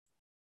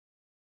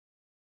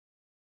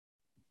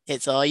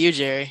It's all you,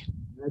 Jerry.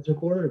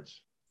 Magic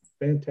words.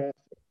 Fantastic.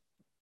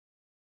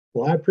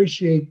 Well, I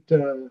appreciate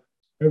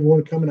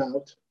everyone coming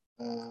out.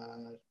 I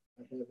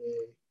have a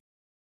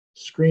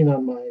screen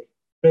on my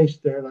face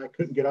there and I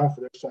couldn't get off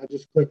of there, so I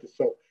just clicked it.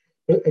 So,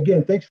 but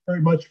again, thanks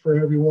very much for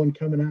everyone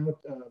coming out.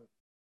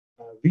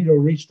 Vito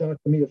reached out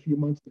to me a few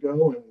months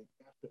ago and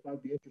asked if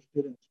I'd be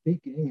interested in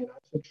speaking, and I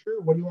said, "Sure.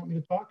 What do you want me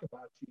to talk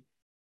about?"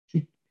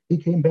 She he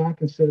came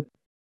back and said,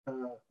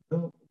 "No,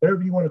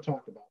 whatever you want to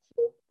talk about."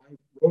 So I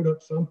wrote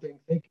up something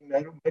thinking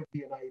that it might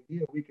be an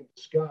idea we can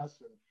discuss,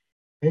 and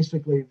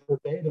basically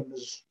verbatim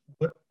is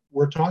what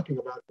we're talking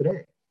about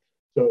today.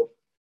 So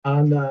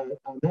on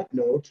that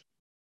note,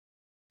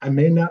 I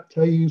may not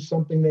tell you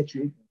something that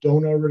you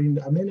don't already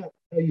know. I may not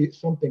tell you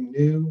something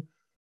new,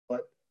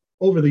 but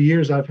over the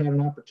years, I've had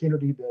an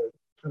opportunity to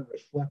kind of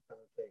reflect on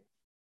things.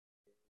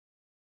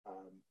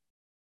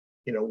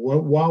 Um,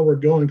 while we're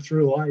going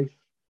through life,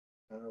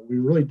 we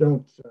really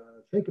don't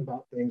think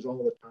about things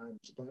all the time.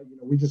 But,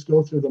 we just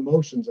go through the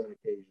motions on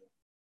occasion.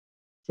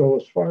 So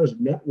as far as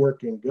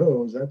networking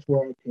goes, that's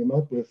where I came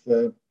up with,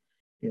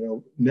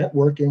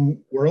 networking.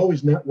 We're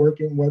always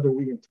networking, whether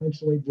we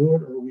intentionally do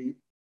it or we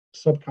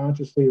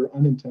subconsciously or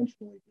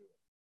unintentionally do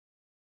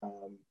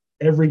it.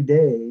 Every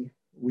day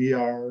we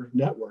are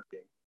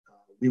networking.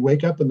 We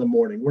wake up in the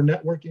morning, we're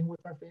networking with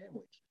our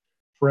families,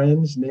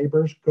 friends,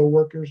 neighbors,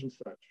 coworkers, and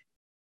such.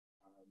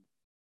 Um,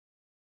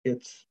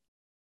 it's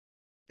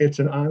it's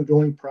an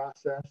ongoing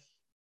process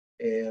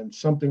and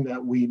something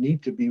that we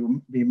need to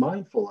be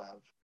mindful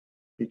of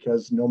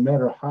because no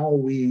matter how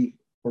we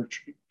or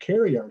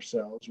carry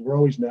ourselves, we're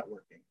always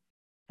networking.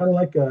 Kind of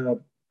like a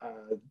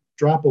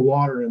drop of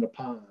water in a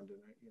pond, and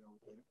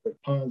the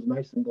pond's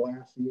nice and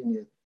glassy, and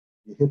you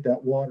hit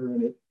that water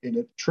and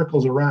it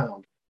trickles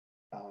around.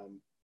 Um,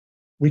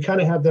 we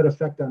kind of have that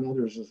effect on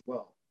others as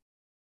well.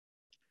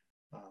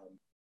 Um,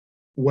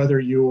 whether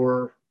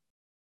you're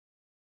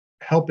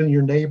helping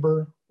your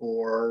neighbor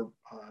or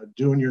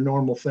doing your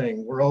normal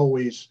thing, we're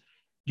always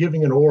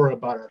giving an aura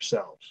about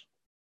ourselves.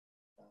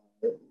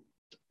 A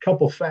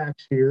couple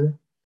facts here.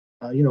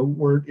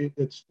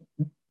 It's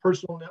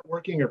personal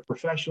networking or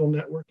professional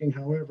networking,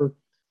 however,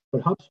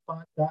 but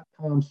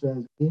HubSpot.com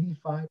says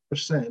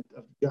 85%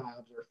 of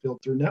jobs are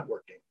filled through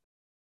networking.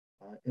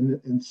 And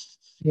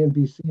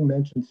CNBC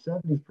mentioned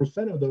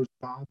 70% of those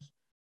jobs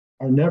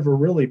are never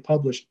really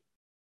published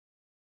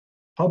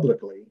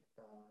publicly.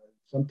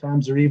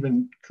 Sometimes they're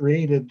even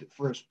created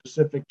for a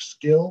specific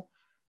skill,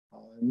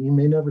 and you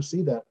may never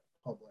see that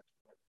public.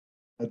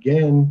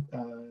 Again,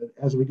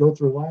 as we go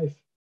through life,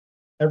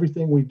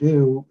 everything we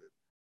do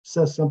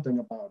says something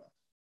about us.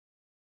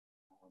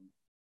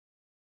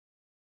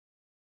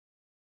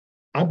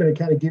 I'm going to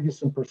kind of give you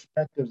some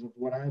perspectives of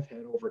what I've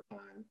had over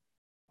time,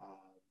 uh,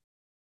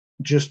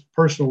 just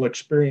personal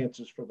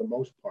experiences for the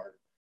most part.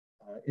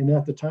 And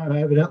at the time, I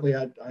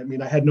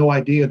had no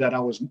idea that I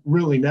was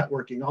really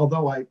networking,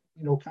 although I,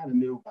 kind of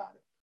knew about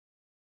it.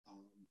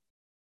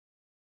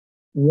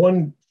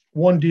 Um,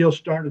 one deal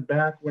started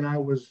back when I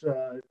was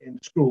in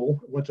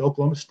school. Went to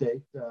Oklahoma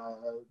State.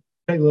 Tell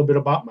you a little bit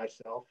about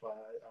myself. I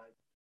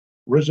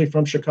originally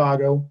from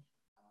Chicago,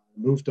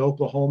 moved to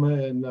Oklahoma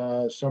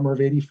in summer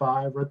of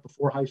 '85, right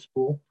before high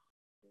school,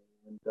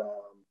 and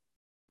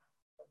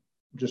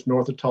just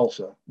north of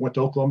Tulsa. Went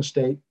to Oklahoma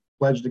State,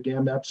 pledged to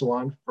Gamma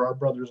Epsilon for our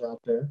brothers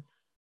out there,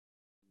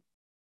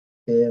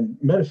 and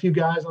met a few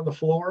guys on the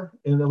floor,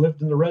 and I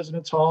lived in the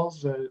residence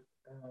halls, and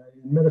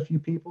met a few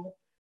people.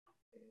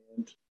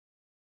 And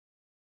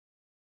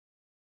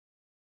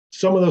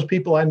some of those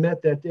people I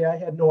met that day, I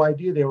had no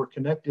idea they were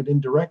connected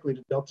indirectly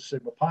to Delta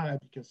Sigma Pi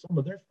because some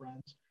of their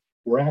friends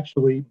were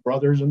actually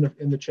brothers in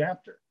the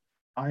chapter.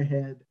 I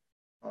had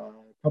a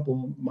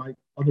couple of my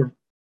other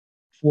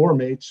floor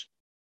mates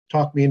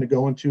talk me into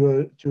going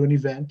to an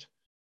event,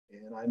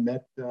 and I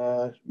met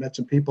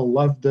some people.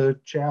 Loved the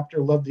chapter,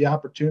 loved the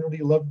opportunity,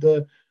 loved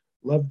the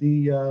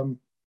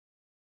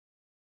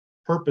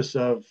purpose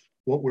of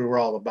what we were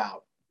all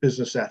about,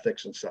 business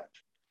ethics and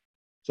such.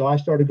 So I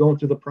started going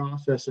through the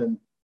process, and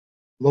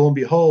lo and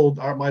behold,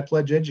 my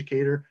pledge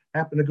educator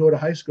happened to go to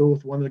high school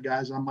with one of the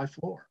guys on my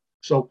floor.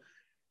 So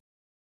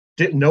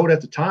didn't know it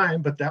at the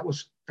time, but that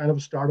was kind of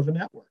a start of a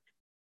network.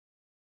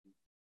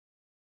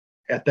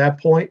 At that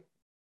point,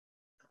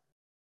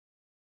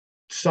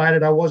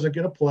 decided I wasn't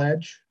going to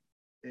pledge,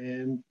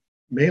 and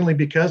mainly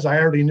because I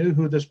already knew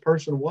who this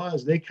person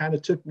was, they kind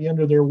of took me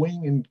under their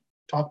wing and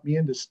talked me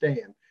into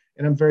staying.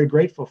 And I'm very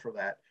grateful for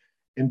that.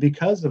 And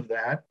because of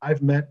that,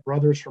 I've met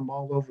brothers from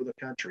all over the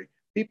country,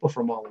 people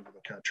from all over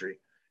the country.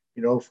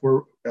 If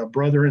we're a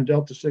brother in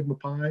Delta Sigma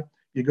Pi,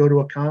 you go to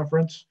a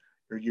conference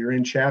or you're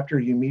in chapter,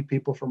 you meet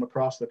people from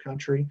across the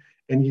country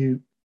and you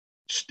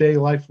stay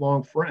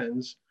lifelong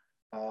friends.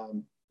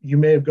 You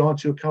may have gone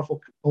to a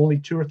couple, only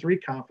 2 or 3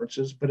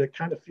 conferences, but it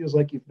kind of feels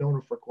like you've known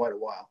them for quite a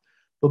while.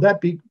 So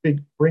that big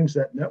brings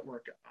that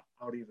network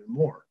out even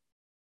more.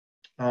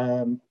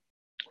 A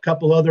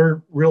couple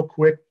other real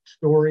quick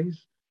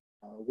stories.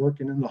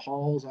 Working in the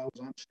halls, I was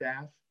on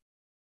staff,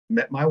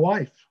 met my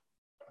wife,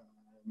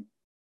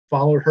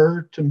 followed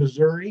her to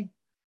Missouri,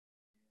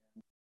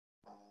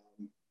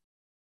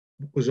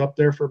 was up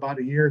there for about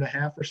a year and a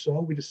half or so.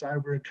 We decided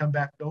we were going to come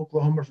back to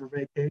Oklahoma for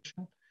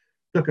vacation.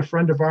 Took a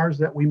friend of ours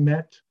that we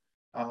met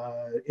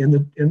in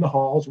the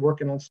halls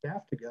working on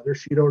staff together.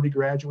 She'd already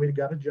graduated,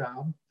 got a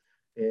job,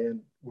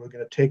 and we're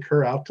going to take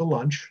her out to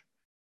lunch.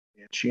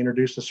 And she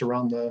introduced us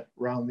around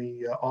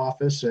the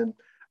office, and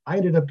I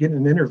ended up getting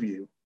an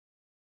interview.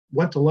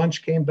 Went to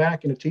lunch, came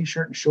back in a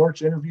t-shirt and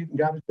shorts, interviewed, and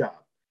got a job.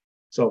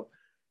 So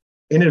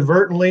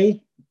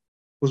inadvertently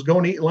was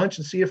going to eat lunch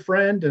and see a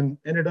friend, and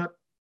ended up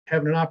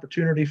having an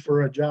opportunity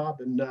for a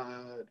job. And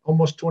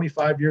almost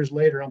 25 years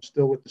later, I'm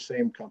still with the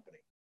same company.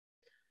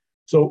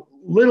 So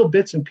little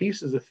bits and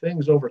pieces of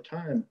things over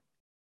time.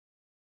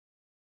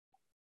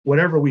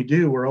 Whatever we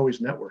do, we're always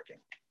networking.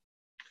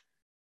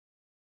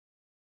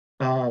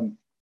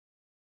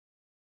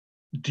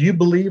 Do you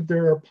believe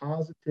there are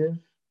positive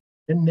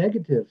and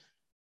negative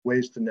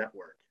ways to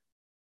network?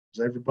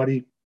 Does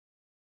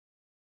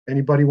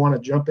anybody want to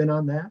jump in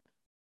on that?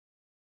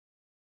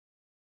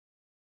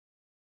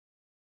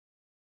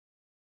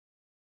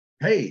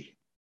 Hey,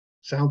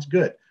 sounds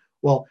good.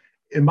 Well,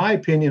 in my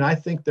opinion, I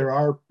think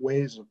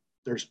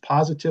there's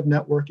positive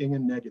networking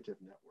and negative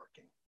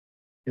networking.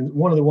 And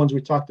one of the ones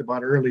we talked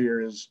about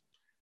earlier is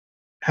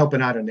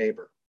helping out a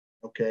neighbor.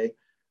 Okay.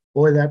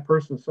 Boy, that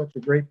person's such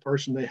a great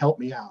person. They help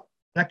me out.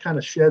 That kind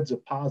of sheds a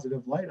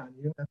positive light on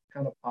you. That's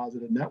kind of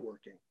positive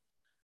networking.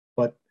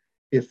 But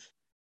if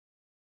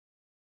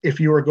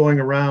you are going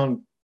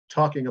around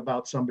talking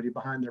about somebody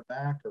behind their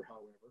back or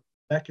however,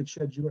 that could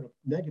shed you in a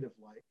negative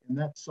light, and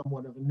that's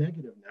somewhat of a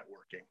negative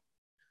networking.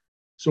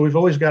 So we've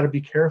always got to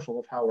be careful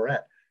of how we're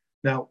at.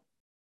 Now,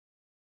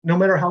 no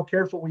matter how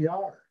careful we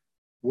are,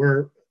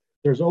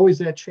 there's always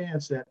that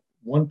chance that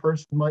one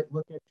person might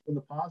look at you in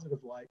the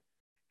positive light,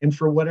 and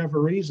for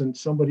whatever reason,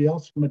 somebody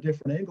else from a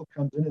different angle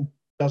comes in and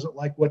doesn't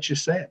like what you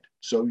said.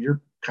 So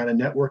you're kind of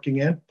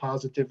networking and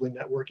positively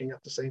networking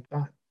at the same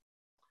time.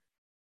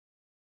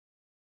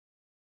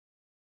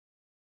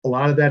 A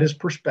lot of that is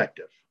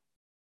perspective.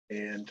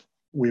 And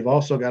we've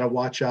also got to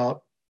watch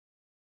out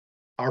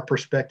our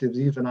perspectives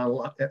even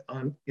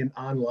in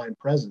online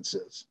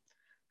presences.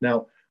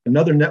 Now,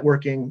 another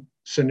networking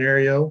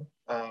scenario,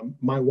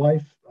 my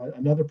wife,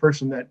 another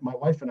person that my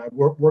wife and I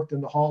worked in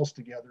the halls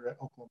together at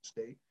Oklahoma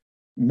State,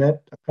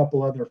 met a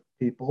couple other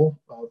people,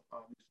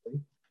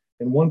 obviously,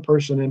 and one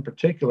person in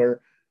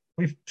particular.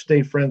 We've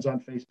stayed friends on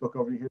Facebook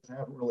over the years,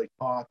 haven't really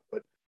talked,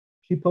 but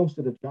she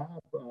posted a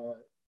job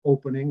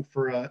opening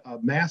for a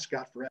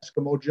mascot for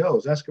Eskimo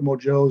Joe's. Eskimo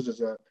Joe's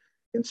is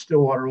in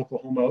Stillwater,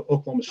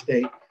 Oklahoma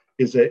State,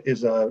 is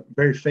a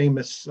very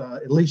famous,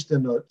 at least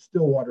in the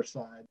Stillwater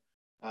side,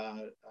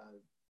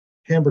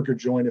 hamburger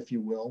joint, if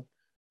you will.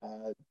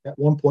 At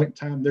one point in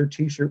time, their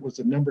T-shirt was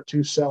the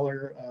 #2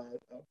 seller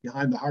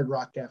behind the Hard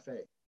Rock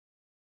Cafe,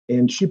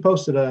 and she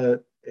posted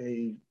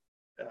a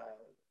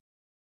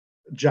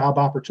job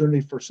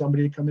opportunity for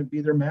somebody to come and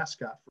be their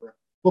mascot for a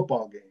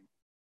football game.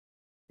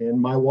 And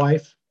my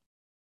wife,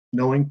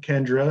 knowing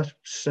Kendra,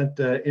 sent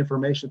the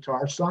information to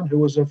our son, who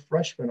was a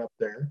freshman up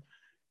there,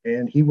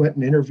 and he went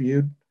and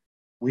interviewed.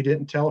 We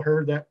didn't tell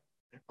her that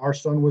our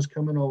son was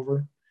coming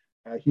over.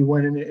 He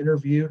went in and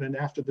interviewed, and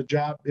after the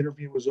job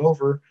interview was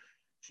over,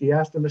 she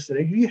asked him, I said,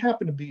 hey,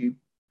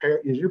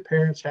 is your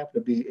parents happen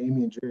to be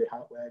Amy and Jerry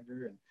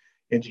Houtwagner?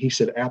 And he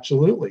said,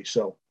 absolutely.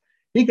 So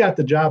he got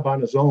the job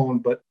on his own,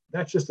 but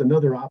that's just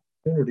another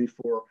opportunity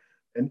for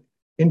an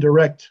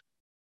indirect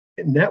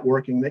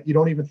networking that you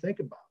don't even think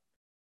about.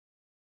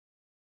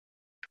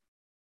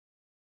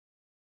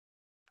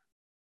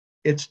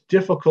 It's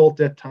difficult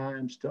at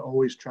times to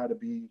always try to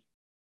be,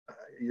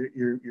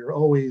 you're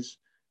always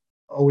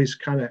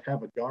kind of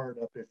have a guard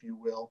up, if you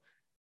will,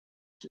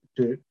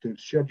 to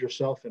shed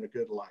yourself in a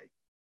good light.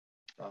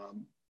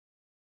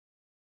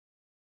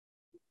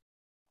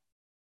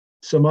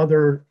 Some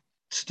other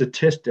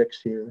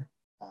statistics here.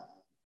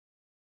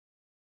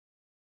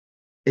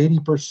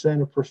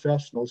 80% of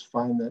professionals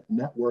find that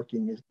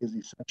networking is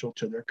essential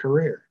to their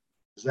career.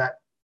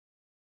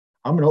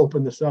 I'm going to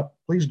open this up.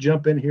 Please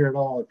jump in here at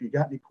all if you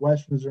got any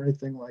questions or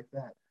anything like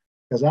that,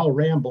 because I'll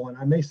ramble and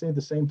I may say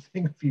the same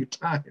thing a few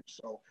times.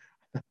 So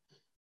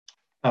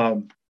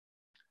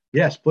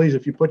yes, please,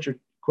 if you put your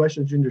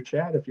questions in your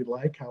chat, if you'd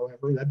like,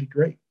 however, that'd be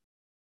great.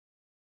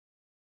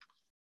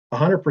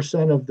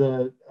 100% of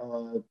the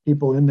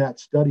people in that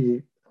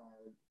study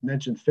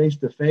mentioned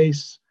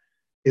face-to-face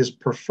is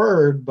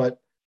preferred, but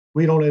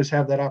we don't always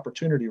have that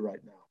opportunity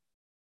right now.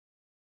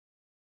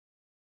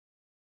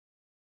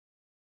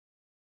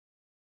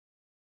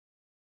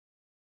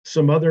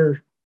 Some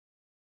other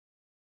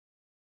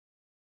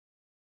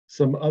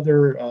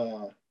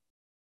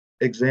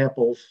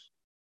examples.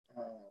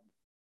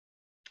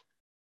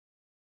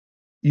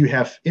 You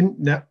have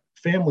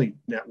family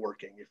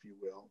networking, if you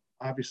will.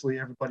 Obviously,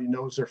 everybody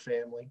knows their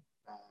family,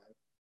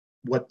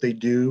 what they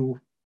do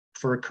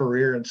for a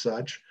career and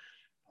such.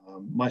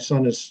 My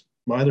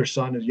other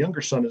son, his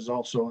younger son, is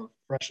also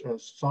a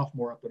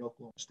sophomore up at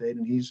Oklahoma State,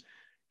 and he's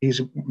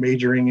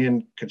majoring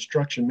in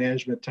construction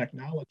management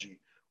technology.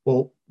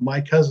 Well,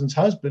 my cousin's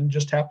husband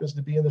just happens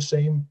to be in the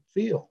same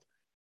field.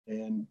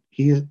 And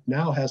he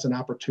now has an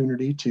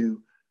opportunity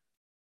to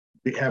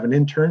have an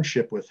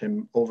internship with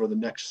him over the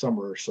next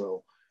summer or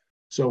so.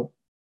 So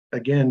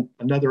again,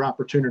 another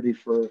opportunity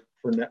for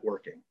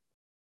networking.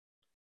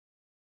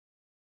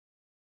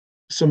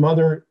 Some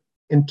other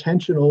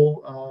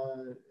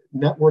intentional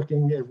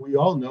networking, as we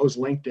all know, is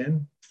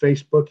LinkedIn,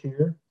 Facebook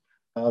here.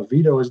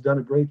 Vito has done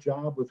a great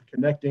job with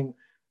connecting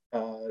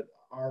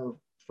our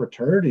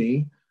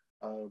fraternity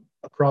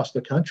across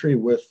the country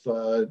with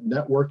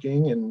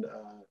networking and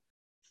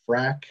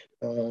frac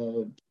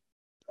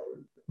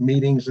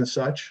meetings and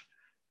such.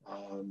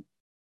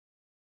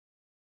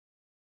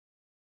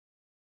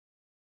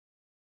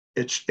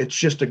 It's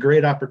just a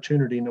great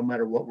opportunity no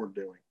matter what we're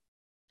doing.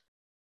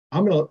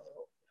 I'm gonna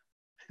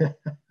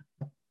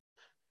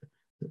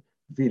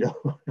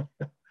Vito,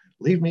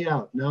 leave me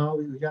out. No,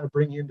 we got to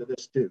bring you into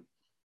this too.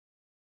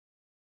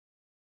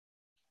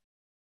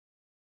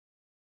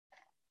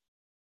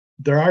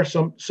 There are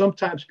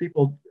sometimes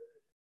people.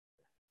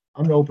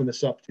 I'm gonna open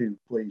this up too,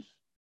 please.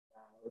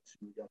 Let's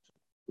see. Do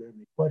we have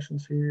any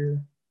questions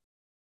here?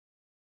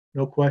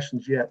 No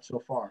questions yet so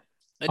far.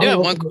 I do have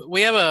one.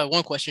 We have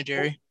one question,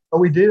 Jerry. Oh,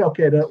 we did.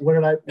 Okay.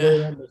 Where did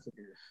I miss it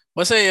here?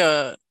 Let's say,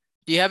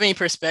 do you have any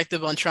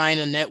perspective on trying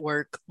to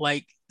network,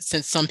 like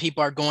since some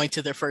people are going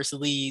to their first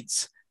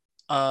leads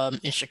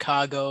in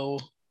Chicago,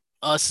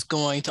 us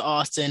going to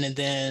Austin, and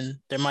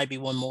then there might be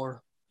one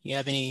more. You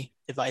have any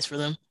advice for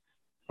them?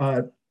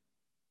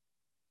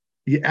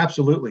 Yeah,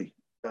 absolutely.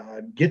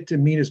 Get to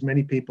meet as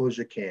many people as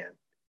you can.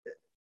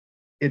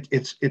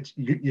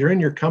 You're in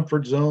your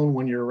comfort zone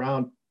when you're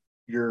around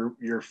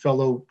your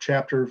fellow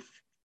chapter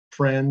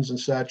friends and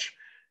such.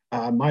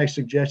 My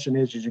suggestion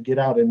is you get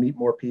out and meet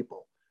more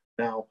people.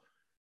 Now,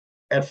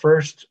 at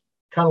first,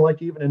 kind of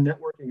like even in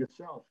networking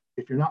itself,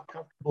 if you're not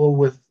comfortable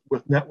with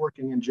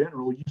networking in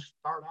general, you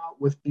start out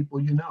with people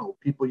you know,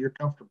 people you're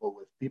comfortable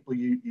with, people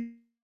you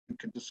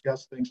can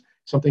discuss things,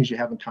 some things you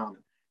have in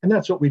common. And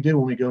that's what we do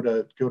when we go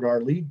to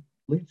our lead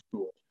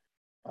school.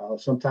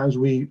 Sometimes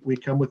we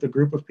come with a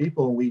group of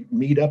people and we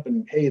meet up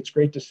and, hey, it's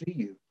great to see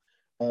you.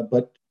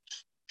 But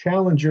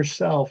challenge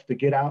yourself to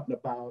get out and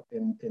about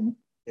and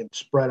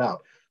spread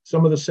out.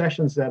 Some of the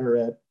sessions that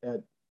are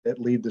at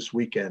Lead this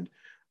weekend,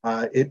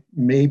 it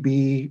may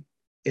be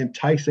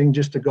enticing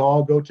just to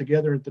all go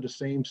together into the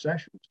same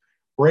sessions,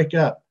 break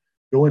up,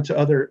 go into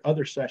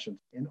other sessions,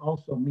 and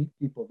also meet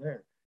people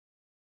there.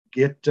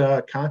 Get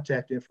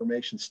contact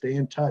information, stay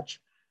in touch.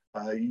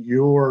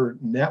 Your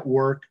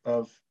network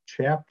of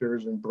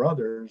chapters and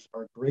brothers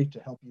are great to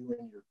help you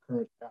in your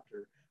current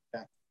chapter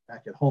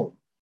back at home.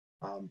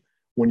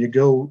 When you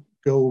go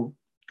to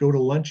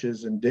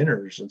lunches and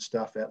dinners and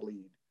stuff at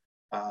Lead,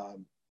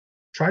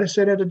 try to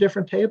sit at a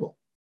different table.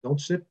 Don't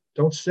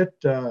sit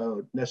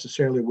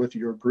necessarily with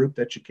your group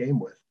that you came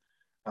with.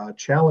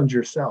 Challenge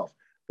yourself.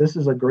 This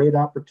is a great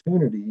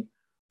opportunity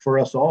for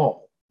us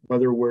all,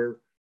 whether we're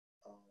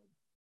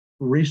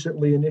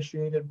recently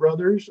initiated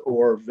brothers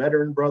or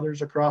veteran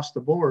brothers across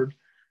the board.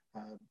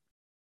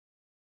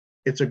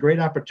 It's a great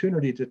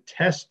opportunity to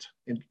test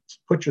and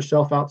put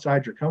yourself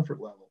outside your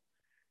comfort level.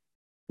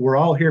 We're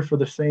all here for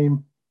the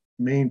same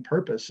main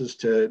purpose, is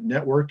to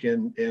network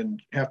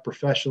and have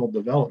professional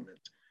development.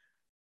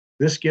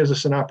 This gives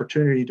us an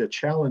opportunity to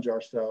challenge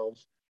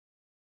ourselves,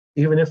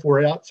 even if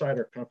we're outside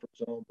our comfort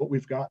zone, but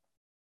we've got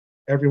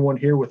everyone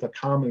here with a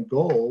common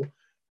goal,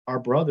 our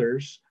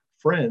brothers,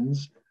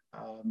 friends.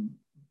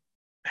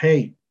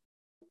 Hey,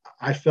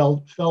 I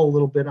fell a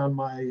little bit on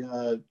my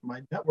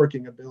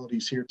networking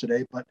abilities here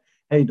today, but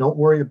hey, don't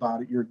worry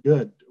about it. You're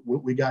good.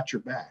 We got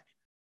your back.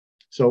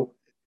 So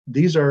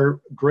these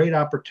are great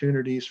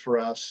opportunities for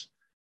us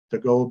to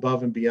go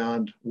above and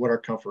beyond what our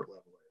comfort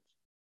level is.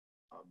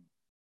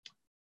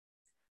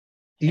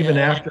 Even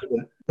after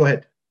go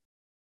ahead.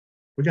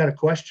 We got a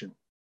question.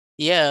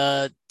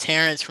 Yeah,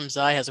 Terrence from Xi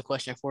has a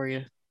question for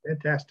you.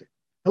 Fantastic.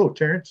 Hello,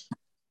 Terrence.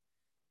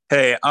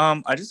 Hey,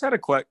 I just had a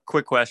quick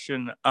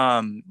question.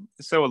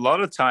 So a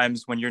lot of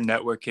times when you're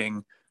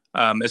networking,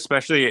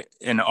 especially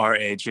in our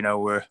age,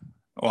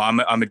 I'm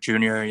a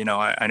junior.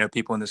 I know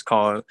people in this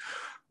call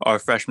are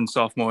freshmen,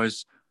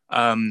 sophomores.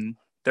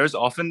 There's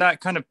often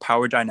that kind of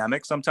power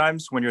dynamic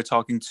sometimes when you're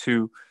talking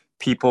to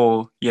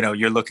people,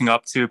 you're looking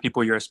up to,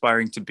 people you're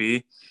aspiring to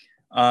be.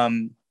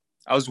 I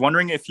was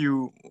wondering if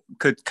you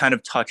could kind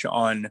of touch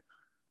on,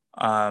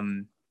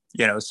 kind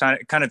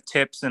of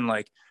tips and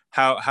like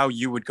how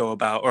you would go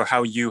about, or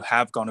how you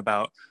have gone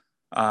about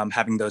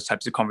having those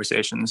types of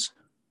conversations.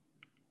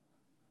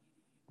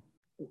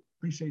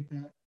 Appreciate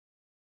that.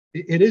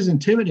 It is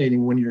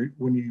intimidating when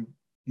you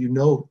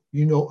know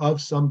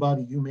of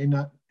somebody you may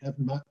not have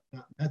not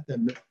met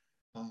them.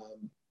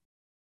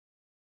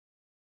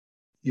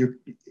 You're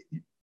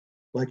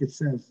like it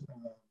says. I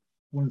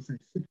want to say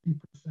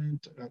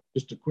 60%.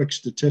 Just a quick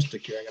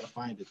statistic here. I got to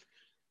find it.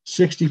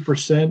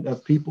 60%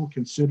 of people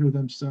consider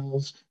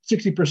themselves.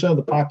 60% of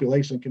the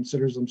population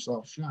considers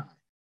themselves shy.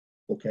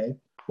 Okay.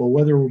 Well,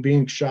 whether we're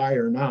being shy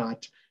or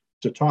not,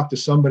 to talk to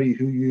somebody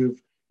who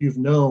you've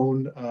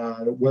known,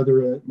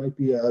 whether it might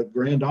be a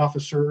grand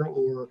officer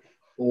or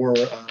or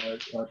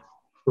a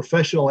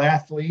professional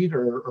athlete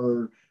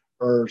or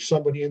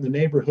somebody in the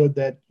neighborhood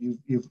that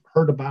you've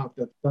heard about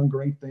that's done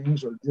great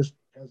things or just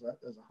has a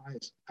high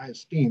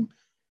esteem,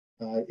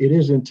 it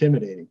is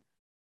intimidating.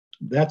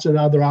 That's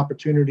another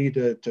opportunity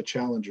to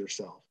challenge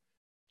yourself.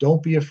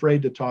 Don't be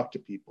afraid to talk to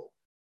people.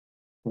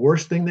 The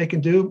worst thing they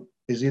can do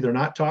is either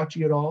not talk to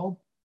you at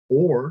all,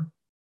 or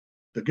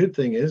the good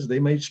thing is they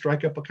may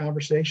strike up a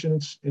conversation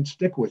and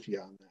stick with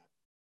you on that.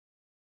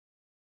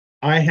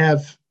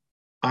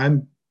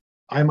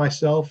 I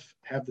myself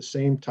have the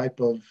same type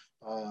of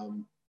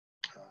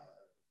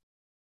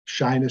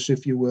shyness,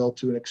 if you will,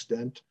 to an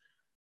extent.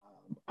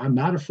 I'm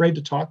not afraid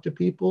to talk to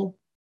people.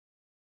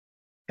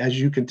 As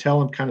you can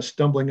tell, I'm kind of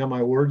stumbling on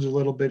my words a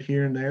little bit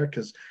here and there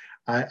because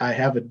I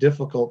have a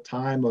difficult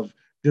time of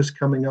just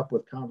coming up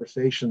with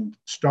conversation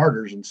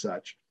starters and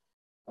such.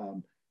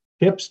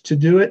 Tips to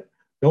do it: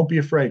 don't be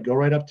afraid. Go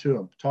right up to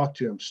them, talk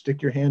to them,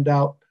 stick your hand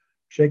out,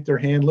 shake their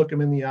hand, look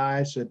them in the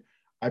eye, said,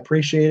 I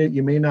appreciate it.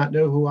 You may not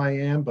know who I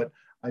am, but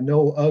I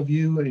know of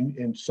you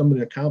and some of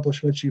the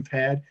accomplishments you've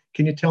had.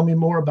 Can you tell me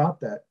more about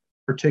that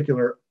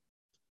particular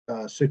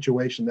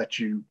situation that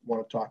you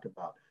want to talk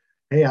about?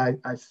 Hey,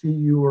 I see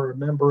you are a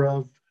member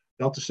of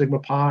Delta Sigma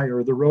Pi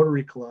or the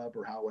Rotary Club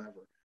or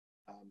however.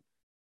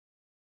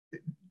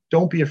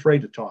 Don't be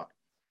afraid to talk.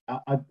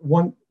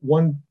 One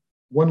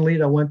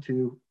lead I went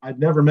to, I'd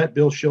never met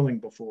Bill Schilling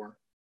before.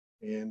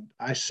 And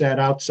I sat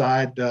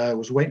outside,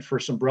 was waiting for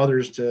some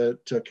brothers to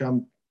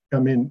come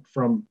in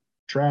from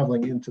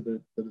traveling into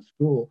the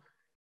school.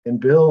 And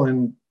Bill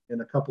and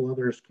a couple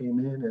others came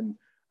in, and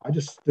I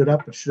just stood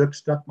up and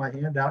stuck my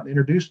hand out and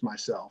introduced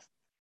myself.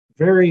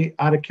 Very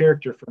out of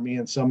character for me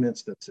in some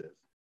instances.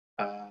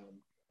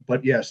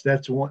 But yes,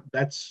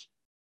 that's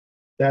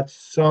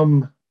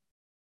some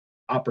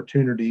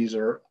opportunities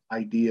or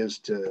ideas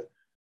to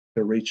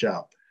reach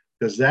out.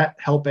 Does that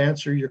help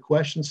answer your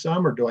question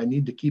some, or do I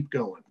need to keep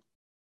going?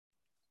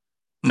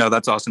 No,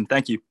 that's awesome.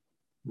 Thank you.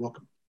 You're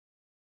welcome.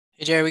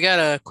 Hey Jerry, we got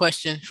a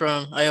question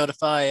from Iota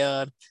Phi.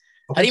 Okay.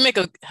 How do you make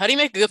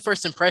a good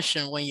first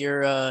impression when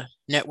you're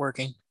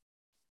networking?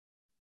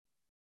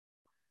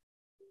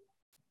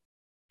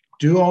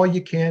 Do all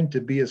you can to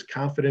be as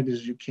confident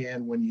as you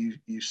can when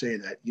you say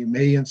that. You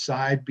may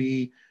inside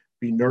be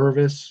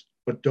nervous,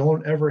 but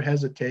don't ever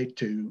hesitate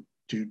to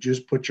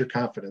just put your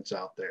confidence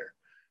out there.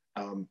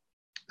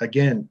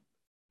 Again,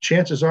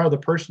 chances are the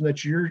person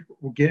that you're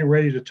getting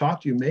ready to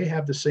talk to may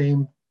have the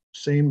same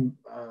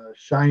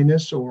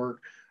shyness or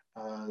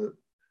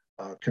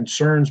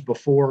concerns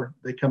before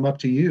they come up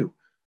to you.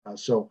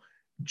 So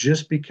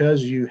just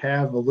because you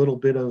have a little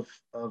bit of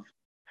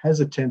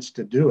hesitance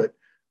to do it,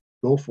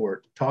 go for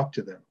it. Talk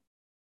to them.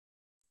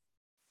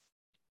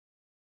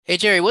 Hey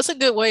Jerry, what's a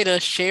good way to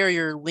share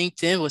your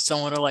LinkedIn with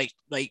someone, or like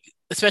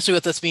especially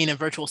with us being in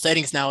virtual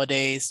settings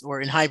nowadays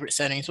or in hybrid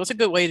settings? What's a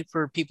good way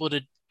for people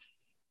to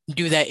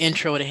do that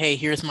intro to, hey,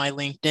 here's my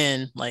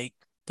LinkedIn, like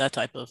that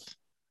type of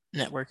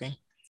networking?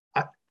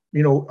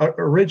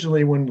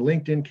 Originally when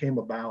LinkedIn came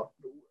about,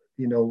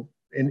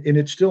 and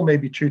it still may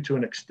be true to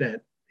an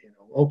extent,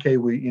 okay,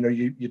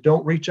 you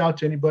don't reach out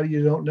to anybody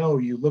you don't know.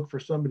 You look for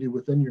somebody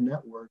within your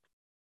network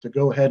to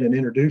go ahead and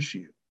introduce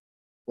you.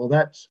 Well,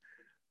 that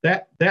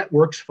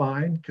works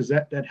fine because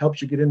that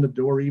helps you get in the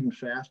door even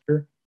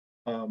faster.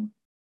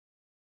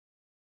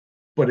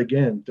 But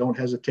again, don't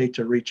hesitate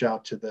to reach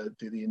out to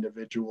the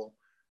individual.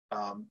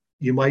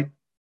 You might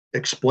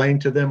explain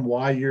to them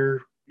why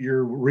you're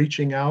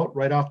reaching out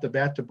right off the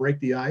bat to break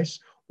the ice,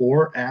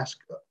 or ask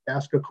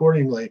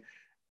accordingly.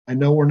 I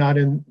know we're not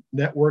in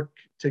network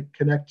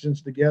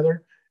connections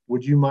together.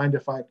 Would you mind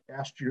if I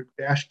asked you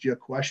a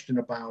question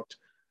about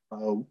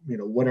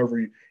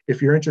whatever,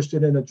 if you're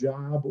interested in a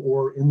job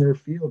or in their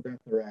field that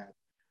they're at?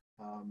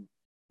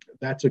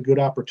 That's a good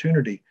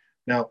opportunity.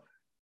 Now,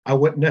 I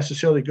wouldn't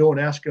necessarily go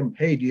and ask them,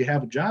 hey, do you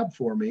have a job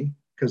for me?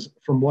 Because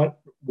from what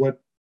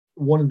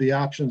one of the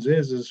options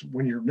is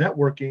when you're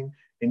networking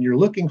and you're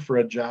looking for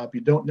a job,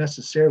 you don't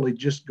necessarily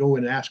just go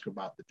and ask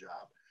about the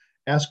job.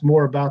 Ask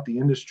more about the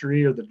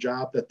industry or the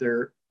job that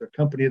the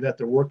company that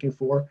they're working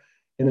for.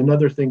 And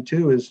another thing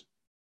too is,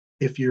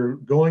 if you're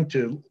going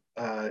to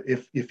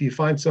if you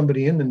find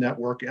somebody in the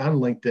network on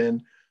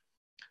LinkedIn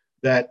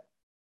that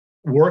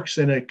works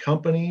in a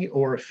company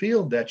or a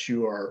field that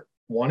you are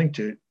wanting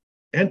to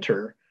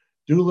enter,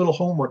 do a little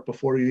homework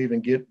before you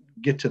even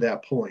get to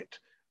that point.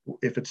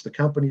 If it's the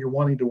company you're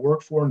wanting to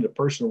work for and the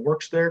person who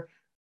works there,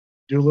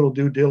 do a little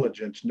due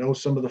diligence, know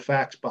some of the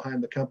facts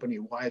behind the company,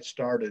 why it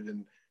started,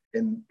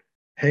 and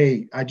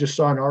hey, I just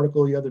saw an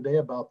article the other day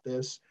about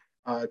this.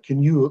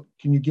 Can you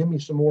give me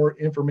some more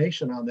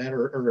information on that,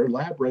 or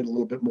elaborate a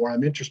little bit more?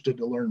 I'm interested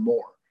to learn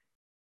more.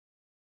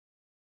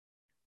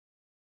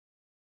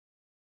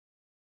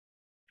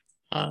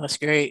 That's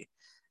great.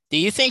 Do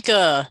you think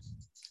I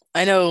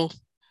know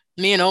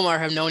me and Omar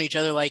have known each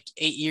other like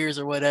 8 years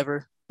or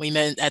whatever. We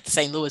met at the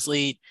St. Louis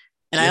lead.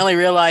 And I only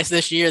realized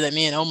this year that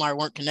me and Omar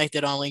weren't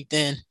connected on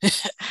LinkedIn.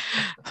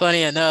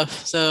 Funny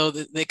enough. So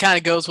it kind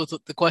of goes with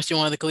the question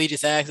one of the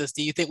collegiates asked us: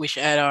 do you think we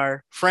should add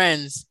our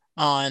friends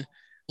on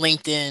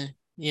LinkedIn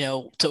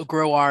to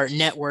grow our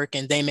network,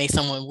 and they may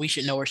someone we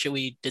should know, or should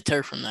we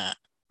deter from that?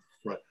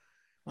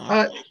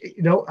 Right.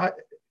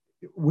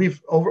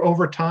 We've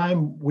over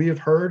time we have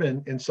heard,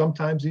 and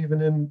sometimes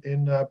even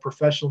in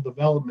professional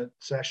development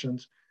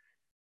sessions,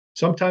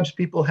 sometimes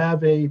people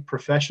have a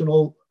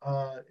professional.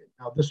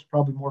 Now this is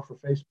probably more for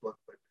Facebook,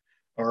 but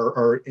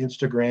or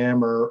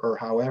Instagram or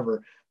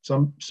however.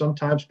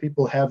 Sometimes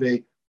people have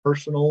a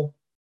personal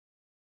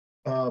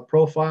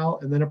profile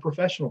and then a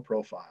professional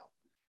profile.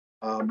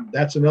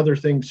 That's another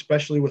thing,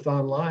 especially with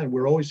online.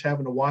 We're always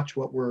having to watch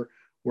what we're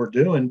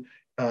doing.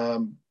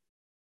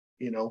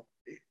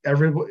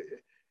 Everybody,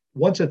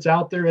 once it's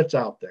out there, it's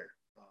out there.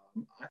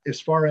 As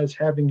far as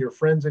having your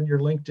friends in your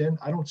LinkedIn,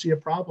 I don't see a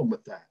problem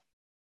with that.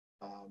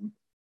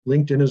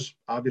 LinkedIn is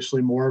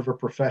obviously more of a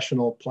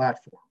professional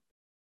platform.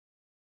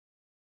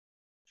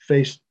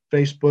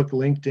 Facebook,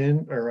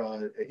 LinkedIn,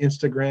 or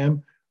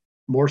Instagram,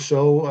 more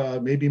so,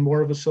 maybe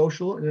more of a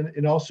social. And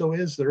it also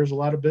is, there's a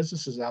lot of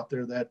businesses out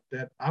there that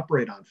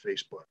operate on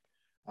Facebook,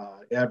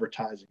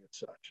 advertising and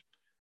such.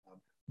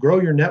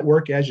 Grow your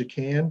network as you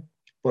can,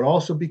 but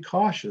also be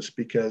cautious,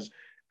 because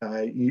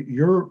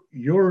your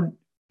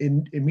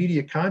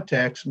immediate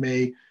contacts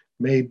may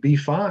be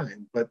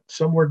fine, but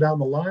somewhere down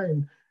the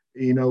line,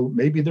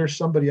 maybe there's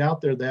somebody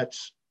out there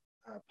that's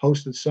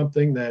posted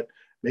something that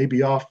may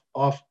be off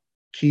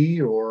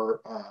key or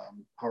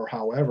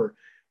however.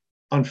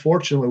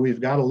 Unfortunately,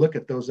 we've got to look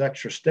at those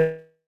extra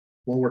steps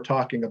when we're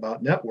talking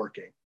about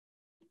networking.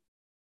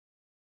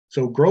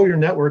 So grow your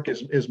network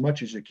as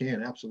much as you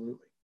can.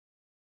 Absolutely.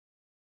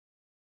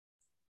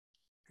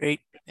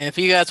 Great. And if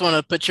you guys want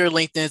to put your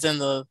LinkedIn's in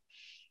the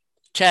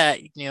chat,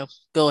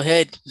 go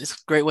ahead. It's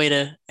a great way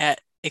to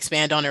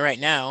expand on it right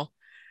now.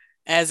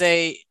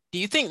 Do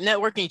you think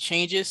networking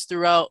changes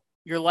throughout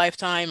your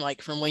lifetime,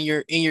 like from when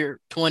you're in your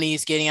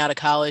 20s, getting out of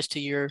college, to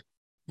your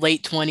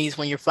late 20s,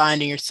 when you're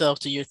finding yourself,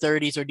 to your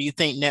 30s, or do you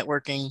think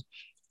networking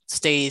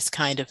stays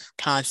kind of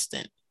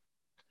constant?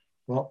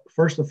 Well,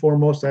 first and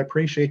foremost, I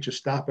appreciate you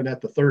stopping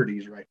at the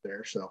 30s right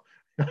there. So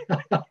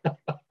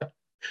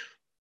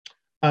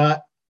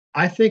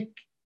I think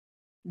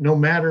no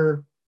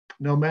matter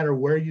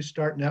where you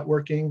start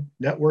networking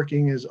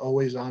is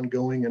always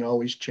ongoing and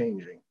always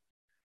changing.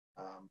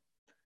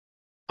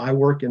 I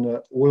work in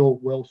an oil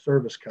well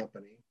service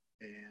company,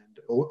 and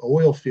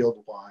oil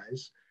field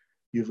wise,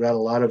 you've got a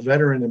lot of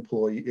veteran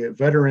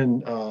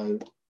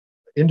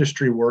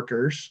industry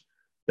workers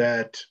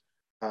that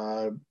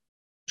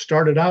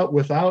started out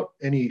without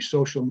any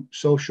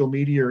social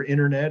media or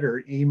internet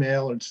or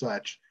email and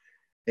such,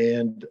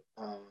 and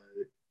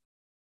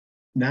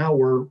now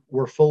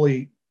we're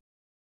fully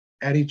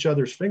at each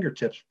other's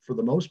fingertips for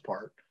the most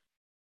part.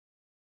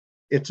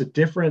 It's a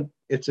different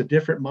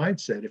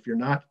mindset.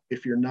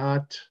 If you're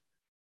not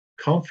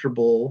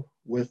comfortable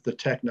with the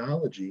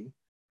technology,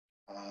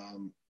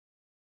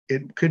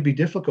 it could be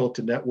difficult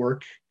to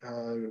network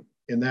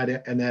in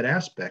that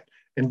aspect,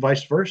 and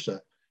vice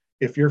versa.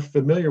 If you're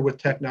familiar with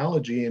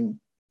technology and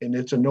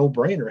it's a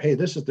no-brainer, hey,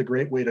 this is the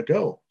great way to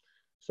go.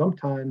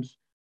 Sometimes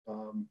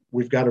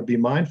we've got to be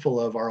mindful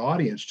of our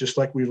audience, just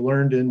like we've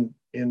learned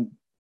in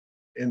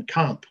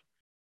comp.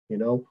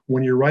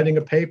 When you're writing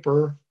a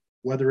paper,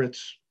 whether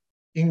it's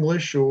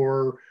English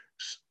or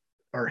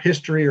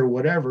history or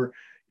whatever,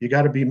 you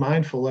got to be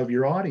mindful of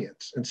your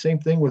audience. And same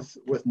thing with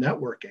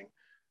networking.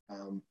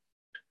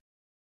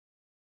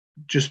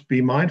 Just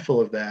be mindful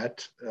of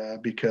that,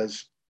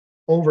 because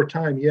over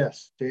time,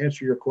 yes, to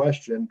answer your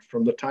question,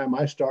 from the time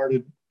I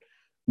started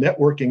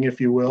networking,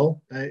 if you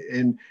will,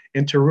 and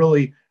to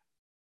really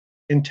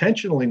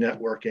intentionally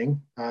networking,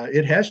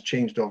 it has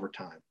changed over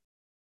time.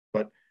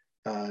 But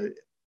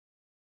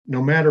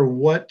no matter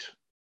what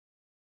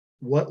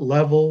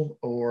level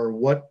or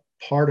what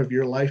part of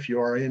your life you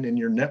are in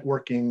your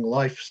networking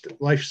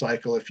life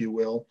cycle, if you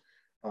will,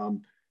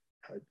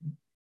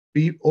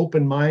 be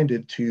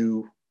open-minded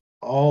to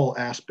all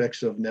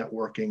aspects of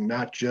networking,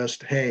 not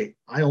just, hey,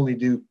 I only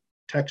do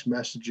text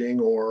messaging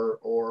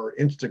or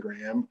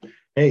Instagram.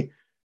 Hey,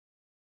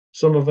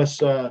 some of us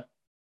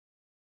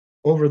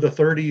over the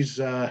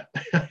 30s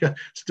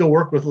still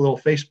work with a little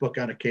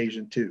Facebook on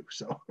occasion too.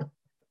 So.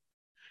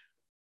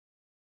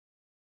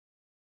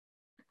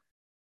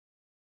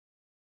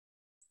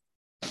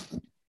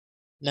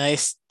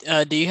 Nice.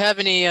 Do you have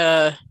any,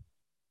 I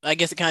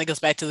guess it kind of goes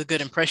back to the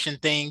good impression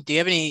thing. Do you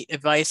have any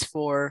advice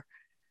for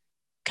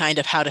kind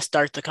of how to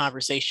start the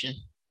conversation?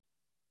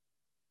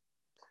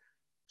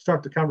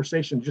 Start the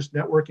conversation, just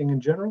networking in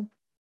general?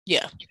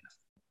 Yeah.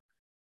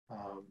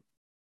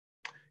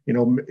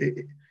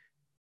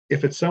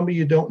 If it's somebody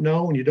you don't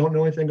know and you don't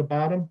know anything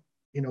about them,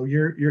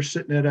 you're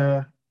sitting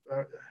at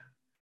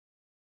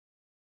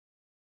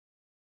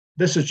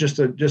this is just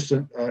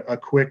a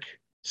quick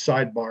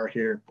sidebar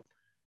here.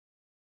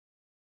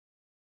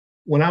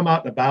 When I'm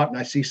out and about and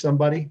I see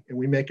somebody and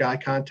we make eye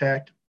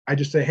contact, I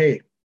just say,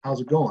 hey, how's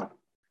it going?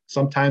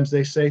 Sometimes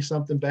they say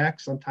something back,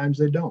 sometimes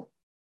they don't.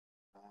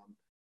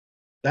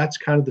 That's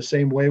kind of the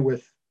same way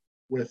with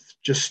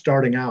just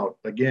starting out.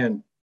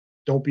 Again,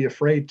 don't be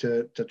afraid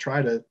to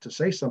try to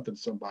say something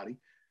to somebody.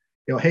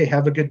 hey,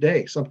 have a good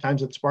day.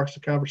 Sometimes it sparks a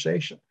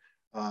conversation.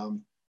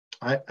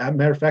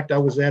 Matter of fact, I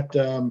was at,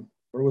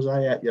 where was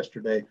I at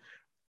yesterday?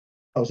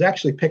 I was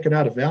actually picking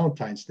out a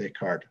Valentine's Day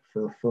card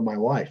for my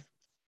wife.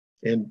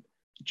 And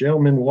the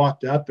gentleman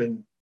walked up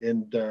and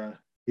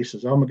he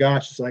says, "Oh my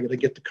gosh," he said, "I got to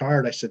get the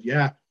card." I said,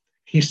 "Yeah."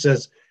 He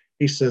says,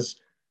 he says,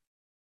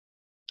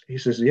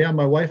 "Yeah,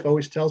 my wife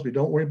always tells me,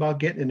 don't worry about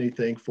getting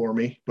anything for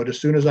me. But as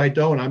soon as I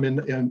don't, I'm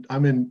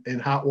in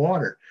hot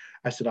water."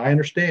 I said, "I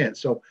understand."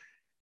 So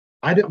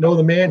I didn't know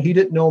the man. He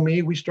didn't know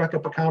me. We struck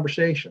up a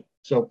conversation.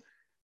 So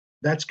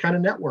that's kind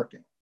of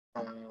networking.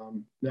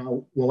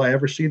 Now, will I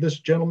ever see this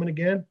gentleman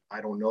again?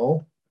 I don't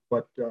know.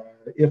 But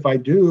if I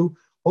do,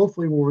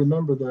 hopefully we'll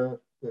remember the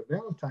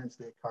Valentine's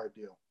Day card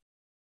deal.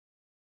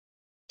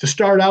 To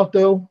start out,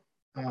 though,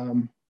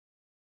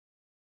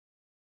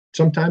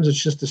 sometimes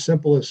it's just as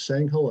simple as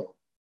saying hello.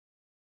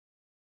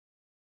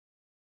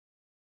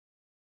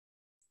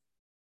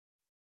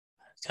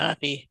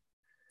 Copy.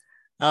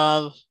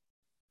 What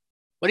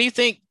do you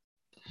think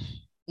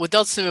with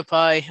Delta Sigma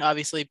Pi,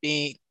 obviously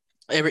being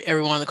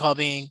everyone on the call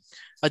being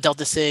a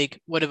Delta Sig,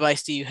 what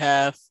advice do you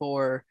have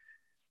for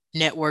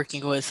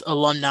networking with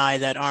alumni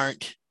that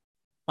aren't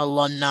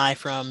alumni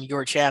from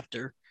your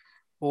chapter,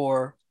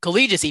 or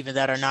collegiates even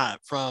that are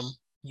not from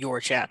your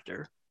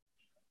chapter?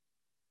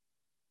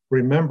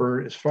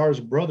 Remember, as far as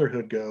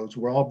brotherhood goes,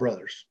 we're all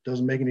brothers.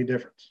 Doesn't make any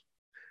difference.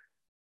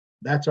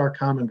 That's our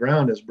common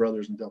ground as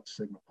brothers in Delta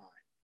Sigma Pi.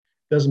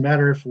 Doesn't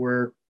matter if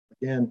we're,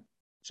 again,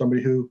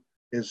 somebody who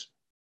is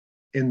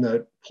in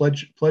the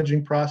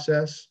pledging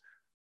process.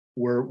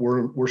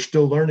 We're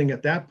still learning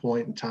at that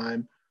point in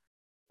time,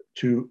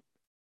 to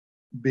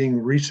being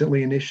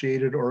recently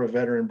initiated or a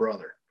veteran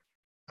brother,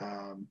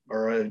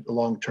 or a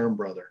long-term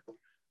brother.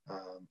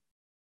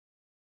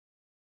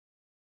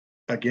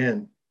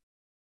 Again,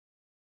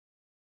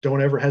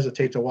 don't ever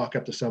hesitate to walk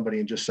up to somebody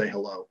and just say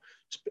hello.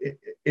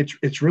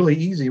 It's really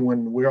easy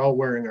when we're all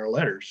wearing our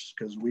letters,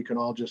 because we can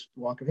all just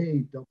walk, "Hey,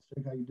 Delta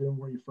Sig, how you doing?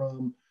 Where you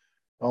from?"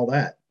 All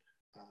that.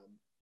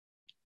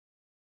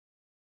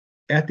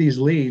 At these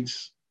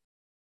leads,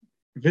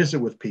 visit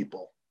with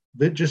people.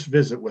 Just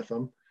visit with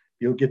them.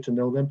 You'll get to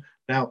know them.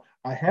 Now,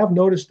 I have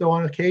noticed, though,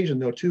 on occasion,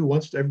 though, too,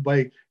 once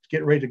everybody's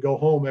getting ready to go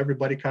home,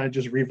 everybody kind of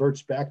just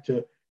reverts back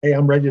to, "Hey,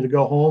 I'm ready to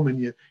go home," and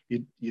you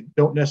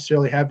don't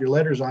necessarily have your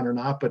letters on or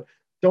not, but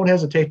don't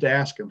hesitate to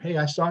ask them, "Hey,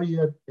 I saw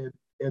you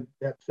at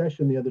that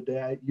session the other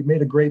day. You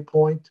made a great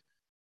point.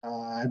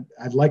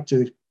 I'd like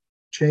to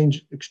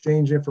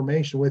exchange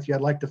information with you.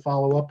 I'd like to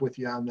follow up with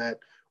you on that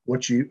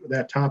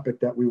topic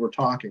that we were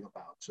talking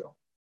about." So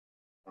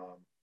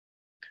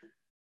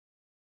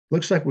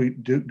looks like we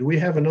do. Do we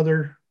have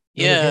another?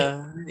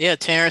 Yeah,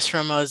 Terrence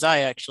from Zai,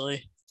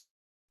 actually.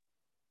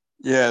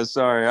 Yeah,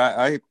 sorry.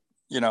 I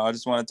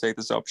just want to take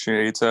this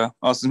opportunity to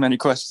ask as many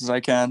questions as I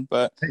can,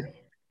 but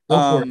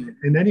go for it.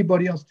 And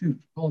anybody else too.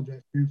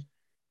 Apologize,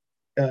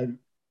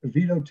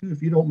 Vito too,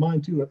 if you don't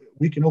mind too.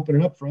 We can open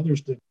it up for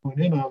others to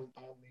join in on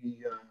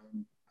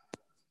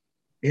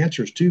the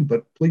answers too.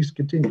 But please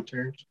continue,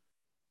 Terrence.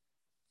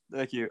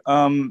 Thank you.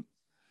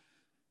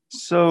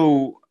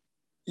 So,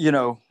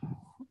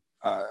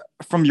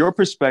 from your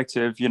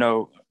perspective,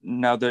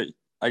 now that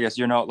I guess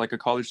you're not like a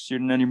college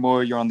student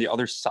anymore, you're on the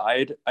other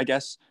side, I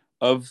guess,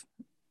 of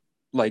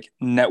like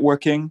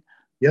networking.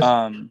 Yes.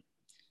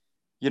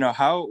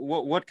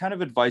 What kind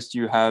of advice do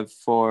you have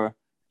for,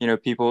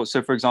 people?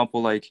 So for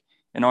example, like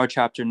in our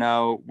chapter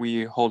now,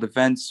 we hold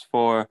events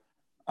for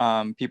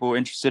people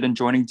interested in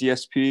joining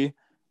DSP.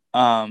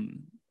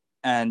 And,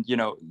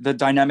 the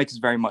dynamic is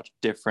very much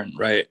different,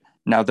 right?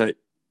 Now that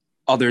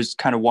others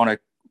kind of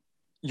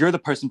you're the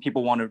person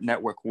people want to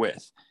network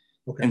with,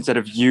 okay, instead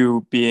of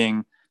you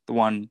being the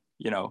one,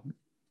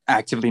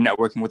 actively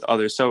networking with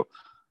others. So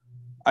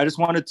I just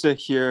wanted to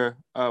hear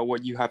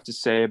what you have to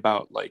say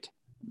about like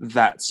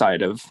that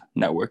side of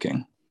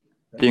networking,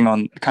 being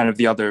on kind of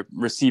the other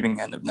receiving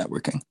end of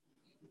networking.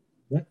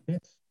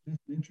 That's an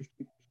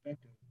interesting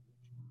perspective.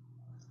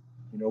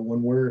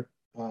 When we're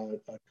a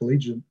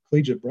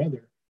collegiate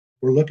brother,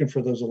 we're looking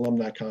for those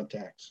alumni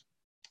contacts.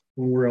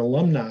 When we're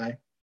alumni,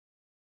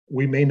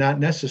 we may not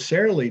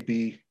necessarily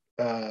be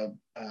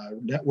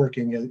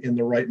networking in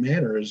the right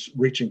manner as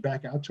reaching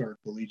back out to our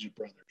collegiate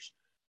brothers.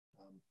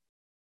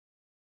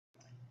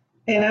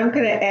 And I'm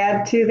going to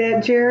add to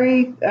that,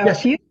 Jerry. A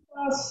few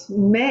of us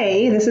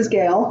may, this is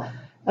Gail.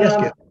 Yes,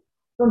 Gail.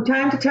 From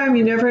time to time,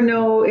 you never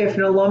know if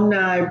an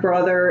alumni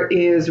brother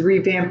is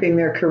revamping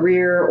their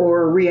career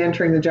or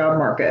re-entering the job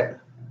market.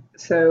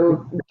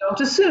 So don't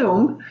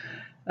assume.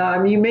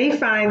 You may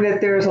find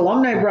that there's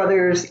alumni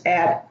brothers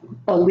at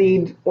a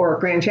lead or a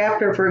grand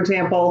chapter, for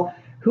example,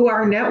 who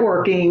are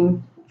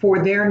networking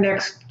for their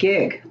next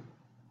gig,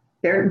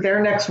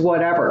 their next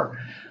whatever.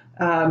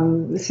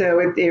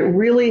 So it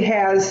really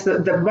has,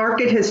 the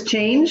market has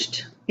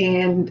changed,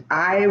 and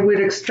I would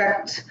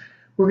expect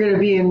we're going to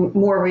be in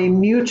more of a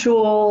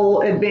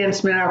mutual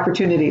advancement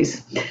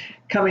opportunities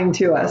coming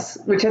to us,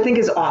 which I think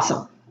is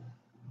awesome.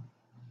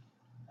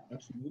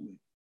 Absolutely.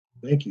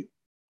 Thank you.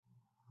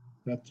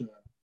 That's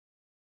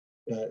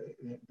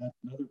that's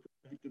another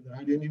perspective that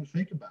I didn't even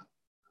think about.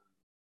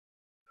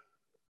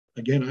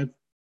 Again,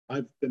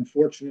 I've been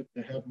fortunate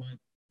to have my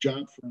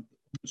job for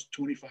almost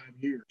 25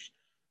 years.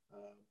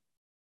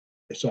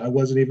 So I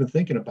wasn't even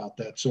thinking about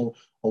that. So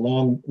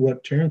along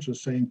what Terrence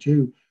was saying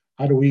too,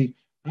 how do we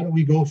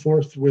go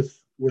forth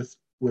with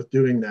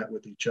doing that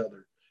with each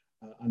other?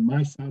 On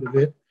my side of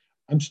it,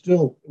 I'm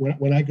still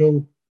when I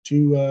go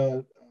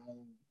to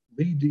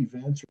lead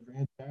events or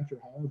grand chapter,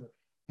 however,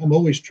 I'm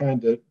always trying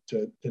to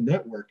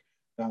network.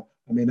 Now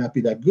I may not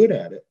be that good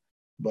at it,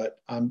 but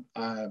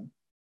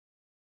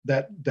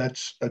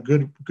that's a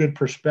good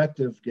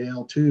perspective,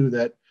 Gail, too.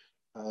 That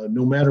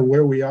no matter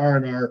where we are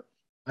in our,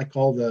 I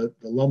call the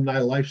alumni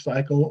life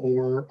cycle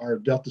or our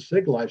Delta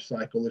Sig life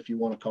cycle, if you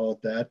want to call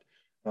it that,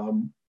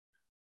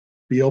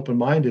 be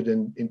open-minded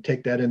and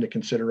take that into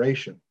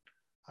consideration.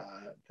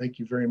 Thank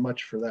you very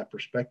much for that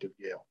perspective,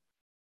 Gail.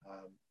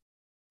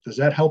 Does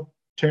that help,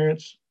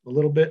 Terrence, a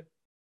little bit?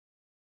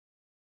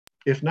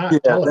 If not,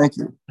 tell thank us.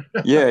 you.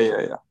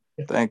 Yeah.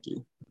 Thank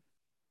you.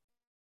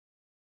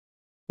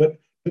 But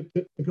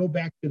to go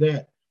back to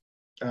that,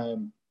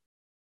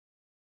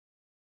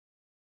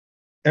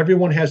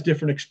 everyone has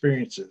different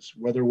experiences,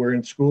 whether we're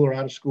in school or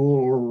out of school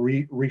or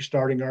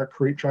restarting our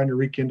career, trying to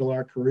rekindle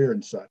our career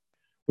and such.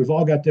 We've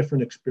all got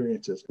different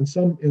experiences.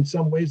 And in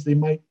some ways they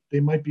might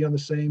be on the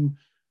same,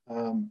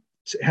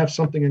 have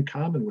something in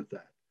common with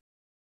that.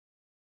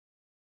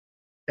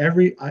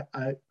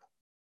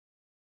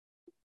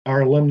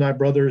 Our alumni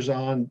brothers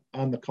on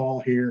the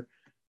call here,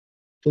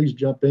 please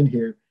jump in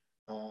here.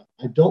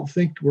 I don't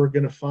think we're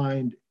going to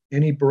find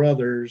any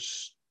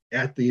brothers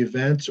at the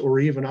events or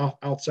even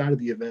outside of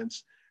the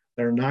events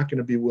that are not going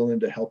to be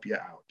willing to help you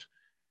out.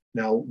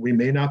 Now, we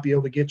may not be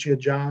able to get you a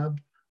job,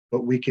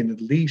 but we can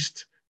at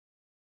least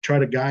try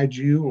to guide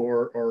you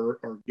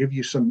or give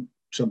you some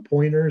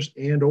pointers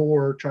and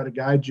or try to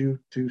guide you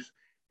to,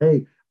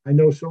 hey, I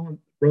know someone,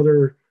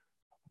 brother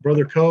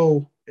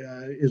Co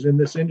is in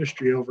this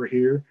industry over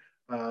here.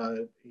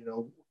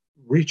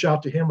 Reach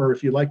out to him, or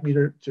if you'd like me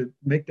to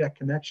make that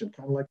connection,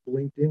 kind of like the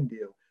LinkedIn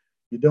deal.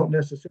 You don't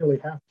necessarily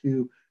have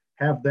to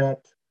have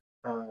that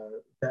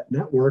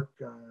network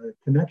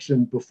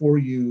connection before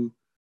you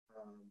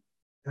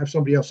have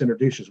somebody else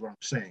introduce you, is what I'm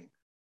saying.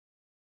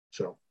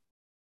 So,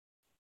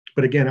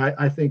 but again,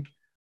 I think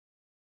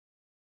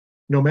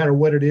no matter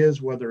what it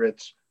is, whether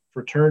it's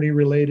fraternity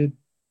related,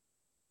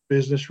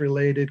 business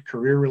related,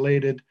 career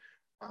related,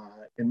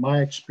 in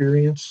my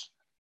experience,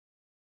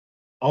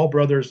 all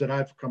brothers that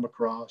I've come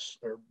across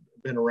or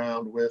been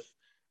around with,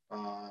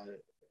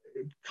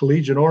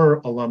 collegiate or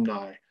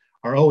alumni,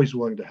 are always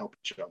willing to help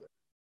each other.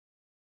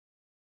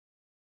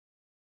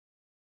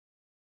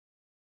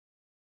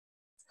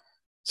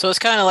 So it's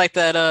kind of like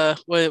that.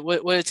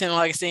 What did Tim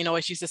Augustine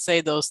always used to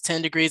say? Those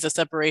 10 degrees of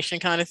separation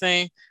kind of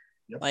thing.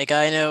 Yep. Like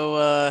I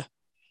know,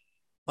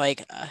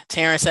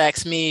 Terrence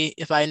asked me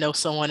if I know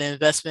someone in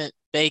investment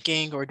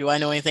banking or do I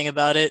know anything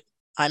about it.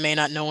 I may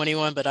not know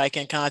anyone, but I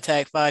can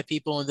contact 5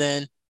 people and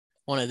then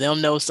one of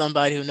them knows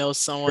somebody who knows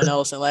someone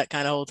else and that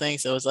kind of whole thing.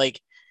 So it's like,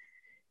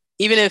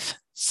 even if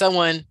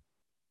someone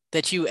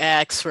that you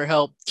ask for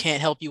help can't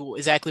help you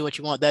exactly what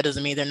you want, that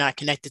doesn't mean they're not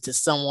connected to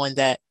someone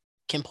that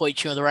can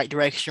point you in the right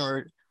direction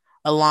or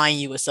align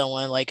you with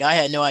someone. Like I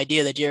had no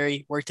idea that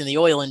Jerry worked in the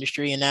oil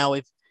industry, and now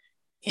if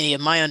any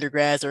of my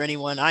undergrads or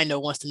anyone I know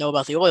wants to know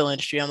about the oil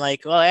industry, I'm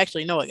like, well, I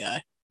actually know a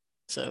guy.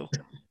 So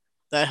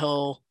that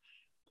whole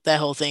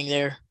thing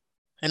there.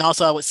 And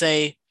also I would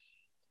say,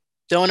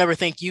 don't ever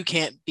think you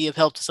can't be of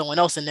help to someone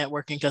else in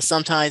networking, because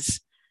sometimes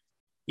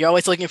you're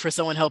always looking for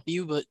someone to help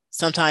you, but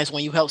sometimes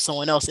when you help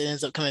someone else, it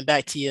ends up coming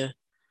back to you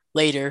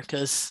later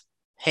because,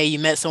 hey, you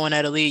met someone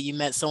at Elite, you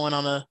met someone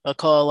on a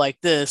call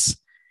like this,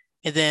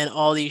 and then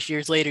all these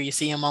years later, you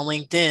see them on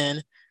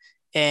LinkedIn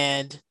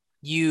and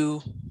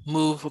you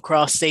move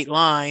across state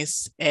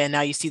lines and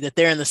now you see that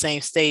they're in the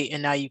same state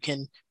and now you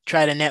can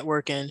try to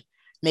network and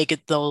make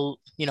it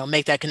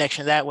make that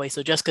connection that way.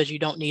 So just because you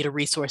don't need a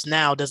resource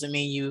now doesn't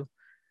mean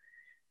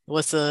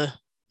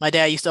my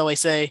dad used to always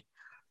say,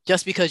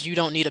 just because you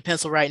don't need a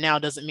pencil right now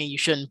doesn't mean you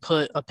shouldn't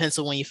put a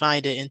pencil when you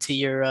find it into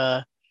your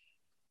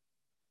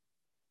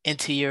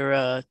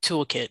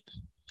toolkit,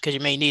 because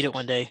you may need it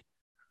one day.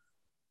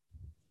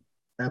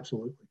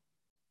 Absolutely.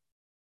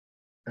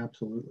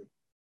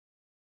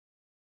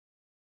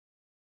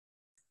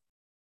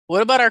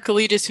 What about our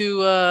collegiates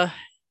who,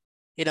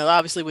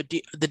 obviously with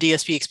the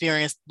DSP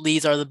experience,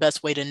 leads are the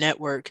best way to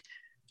network.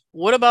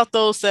 What about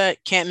those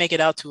that can't make it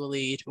out to a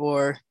lead,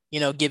 or,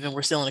 given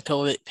we're still in a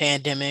COVID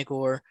pandemic,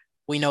 or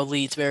we know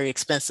leads very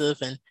expensive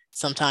and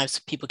sometimes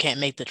people can't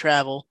make the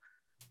travel?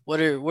 What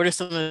are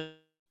some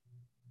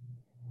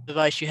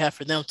advice you have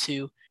for them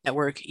to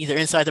network either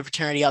inside the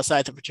fraternity,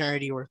 outside the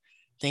fraternity, or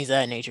things of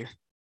that nature?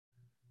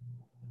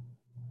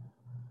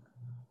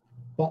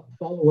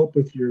 Follow up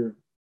with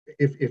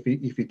if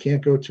you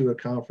can't go to a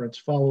conference,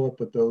 follow up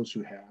with those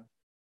who have.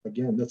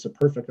 Again, that's a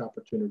perfect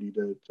opportunity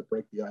to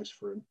break the ice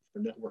for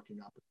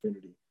networking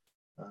opportunity.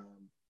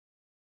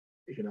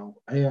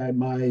 I had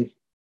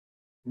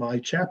my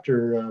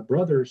chapter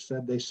brother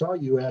said they saw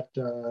you at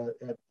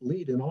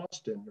Lead in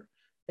Austin.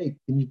 Hey,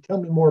 can you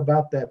tell me more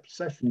about that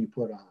session you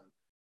put on?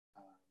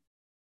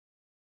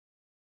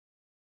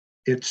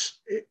 It's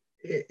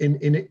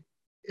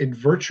in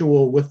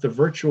virtual, with the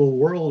virtual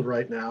world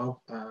right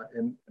now,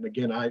 and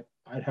again, I'd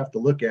have to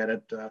look at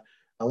it.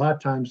 A lot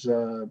of times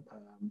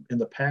in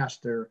the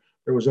past, there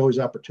was always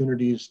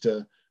opportunities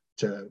to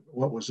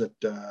what was it,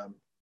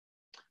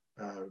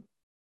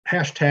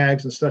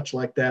 hashtags and such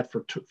like that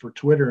for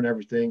Twitter and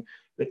everything.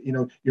 That, you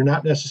know, you're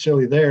not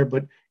necessarily there,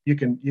 but you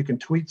can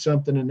tweet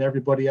something and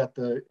everybody at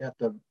the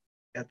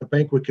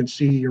banquet can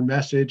see your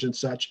message and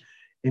such.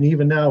 And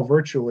even now,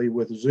 virtually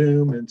with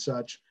Zoom and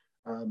such,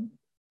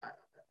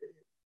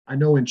 I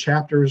know in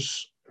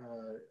chapters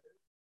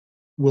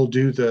we'll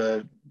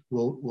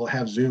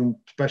have Zoom,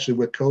 especially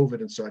with COVID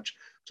and such.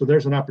 So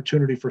there's an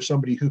opportunity for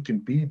somebody who can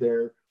be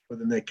there, but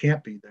then they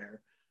can't be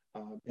there.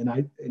 And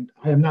I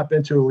have not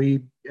been to a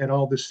Lead at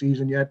all this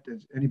season yet.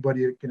 As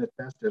anybody can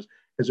attest, has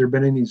there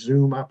been any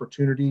Zoom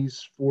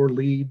opportunities for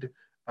Lead,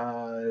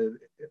 the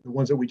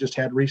ones that we just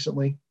had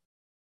recently?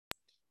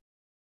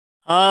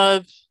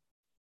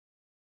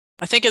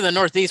 I think in the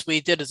Northeast we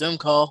did a Zoom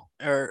call,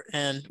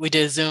 and we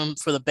did Zoom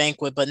for the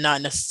banquet, but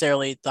not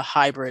necessarily the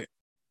hybrid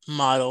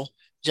model,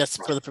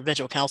 just for the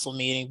provincial council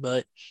meeting.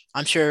 But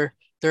I'm sure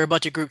there are a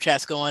bunch of group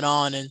chats going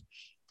on, and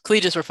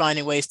collegians were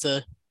finding ways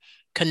to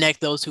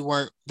connect those who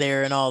weren't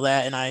there and all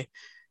that. And I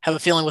have a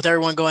feeling with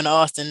everyone going to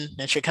Austin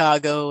and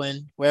Chicago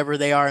and wherever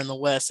they are in the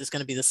West, it's going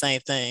to be the same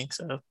thing.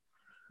 So,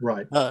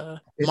 right.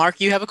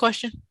 Mark, you have a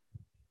question?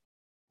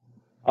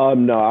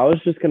 No, I was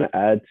just going to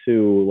add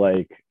to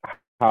like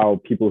how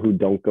people who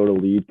don't go to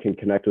Lead can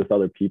connect with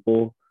other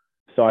people.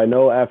 So I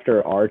know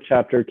after our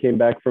chapter came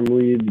back from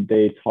Lead,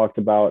 they talked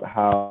about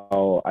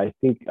how I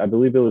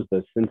believe it was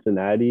the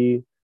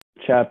Cincinnati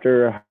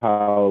chapter,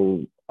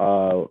 how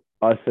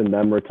us and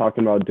them were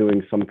talking about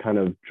doing some kind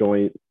of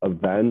joint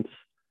event.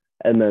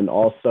 And then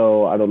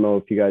also, I don't know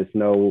if you guys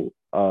know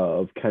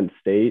of Kent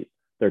State.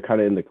 They're kind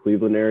of in the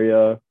Cleveland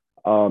area.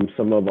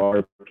 Some of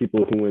our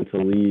people who went to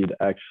Lead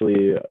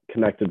actually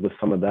connected with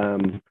some of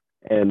them.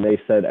 And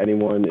they said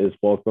anyone is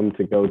welcome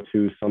to go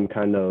to some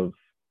kind of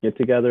get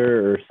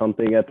together or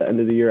something at the end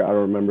of the year. I don't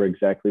remember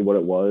exactly what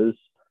it was.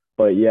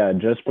 But yeah,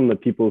 just from the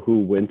people who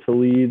went to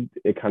Lead,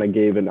 it kind of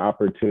gave an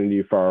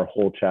opportunity for our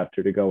whole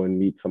chapter to go and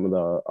meet some of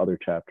the other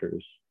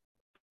chapters.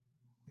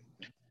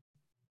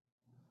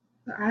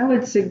 I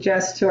would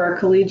suggest to our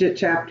collegiate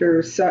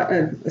chapters,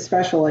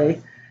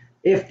 especially,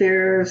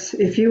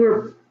 if you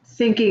were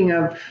thinking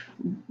of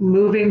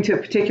moving to a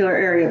particular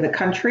area of the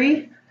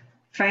country,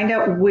 find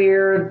out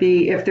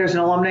if there's an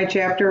alumni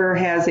chapter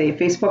has a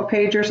Facebook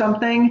page or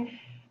something,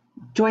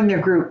 join their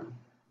group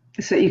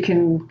so you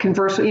can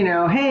converse,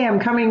 hey, I'm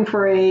coming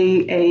for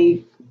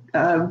a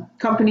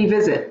company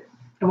visit.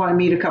 I want to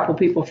meet a couple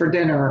people for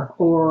dinner,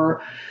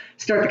 or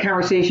start the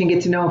conversation,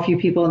 get to know a few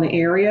people in the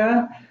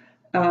area.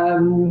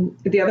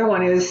 The other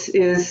one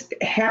is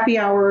happy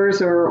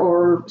hours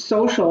or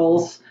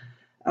socials,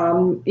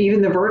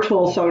 even the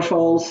virtual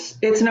socials.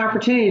 It's an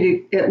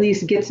opportunity to at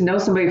least get to know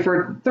somebody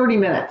for 30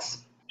 minutes.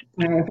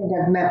 And I think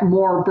I've met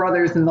more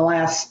brothers in the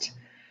last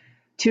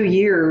 2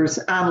 years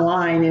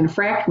online in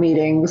frac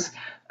meetings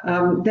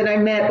than I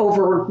met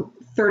over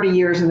 30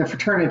 years in the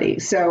fraternity.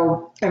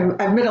 So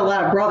I've met a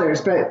lot of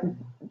brothers, but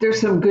there's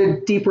some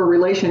good, deeper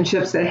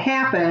relationships that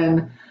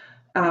happen.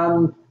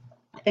 And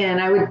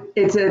I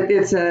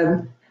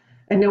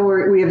know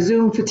we have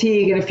Zoom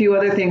fatigue and a few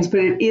other things, but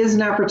it is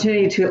an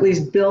opportunity to at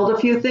least build a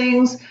few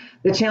things.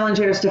 The challenge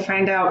there is to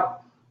find out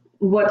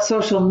what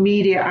social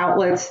media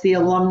outlets the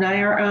alumni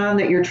are on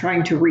that you're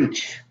trying to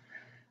reach.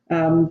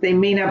 They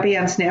may not be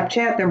on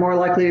Snapchat. They're more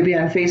likely to be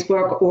on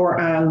Facebook or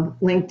on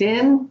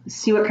LinkedIn.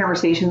 See what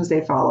conversations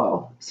they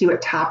follow. See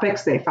what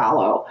topics they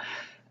follow.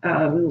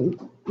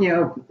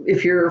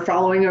 If you're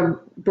following a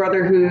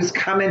brother who's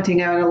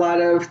commenting on a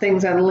lot of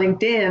things on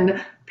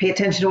LinkedIn, pay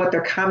attention to what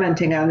they're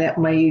commenting on that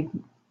might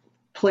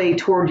play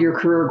toward your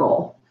career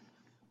goal.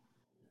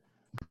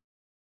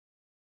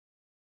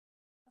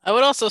 I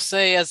would also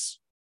say, as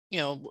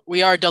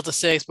we are Delta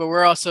 6, but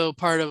we're also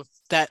part of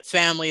that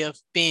family of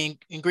being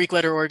in Greek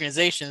letter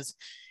organizations.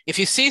 If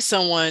you see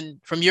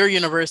someone from your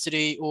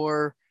university,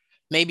 or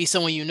maybe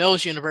someone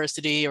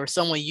university, or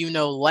someone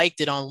liked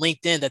it on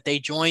LinkedIn that they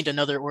joined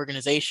another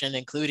organization,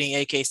 including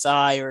AK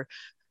Psi or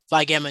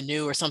Phi Gamma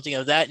Nu or something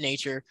of that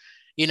nature,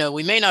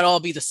 we may not all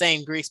be the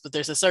same Greeks, but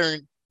there's a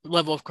certain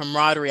level of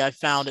camaraderie I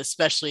found,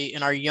 especially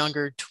in our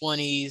younger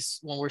 20s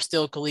when we're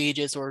still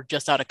collegiates or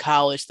just out of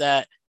college,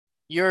 that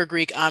you're a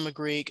Greek, I'm a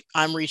Greek,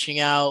 I'm reaching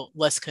out,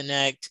 let's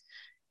connect.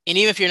 And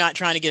even if you're not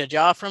trying to get a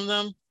job from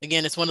them,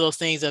 again, it's one of those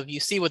things of you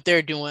see what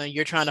they're doing,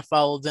 you're trying to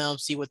follow them,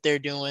 see what they're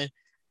doing,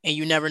 and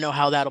you never know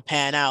how that'll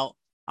pan out.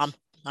 I'm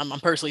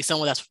personally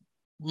someone that's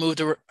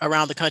moved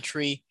around the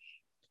country.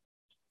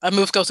 I've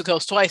moved coast to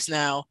coast twice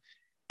now,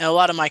 and a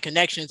lot of my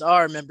connections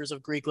are members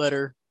of Greek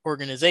letter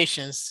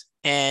organizations.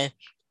 And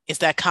it's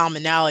that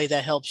commonality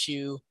that helps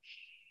you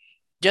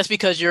just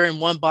because you're in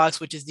one box,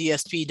 which is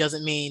DSP,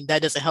 doesn't mean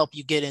that doesn't help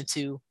you get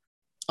into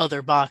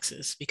other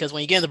boxes. Because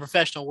when you get in the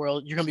professional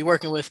world, you're going to be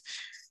working with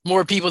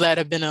more people that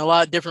have been in a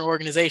lot of different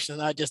organizations,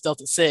 not just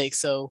Delta Sig.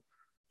 So,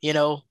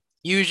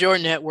 use your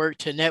network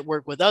to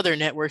network with other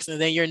networks, and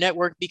then your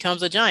network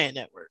becomes a giant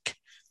network.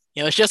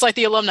 It's just like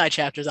the alumni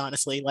chapters,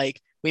 honestly. Like,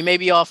 we may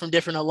be all from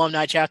different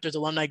alumni chapters,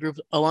 alumni group,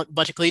 a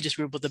bunch of collegiate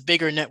group, but the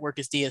bigger network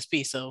is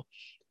DSP. So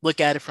look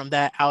at it from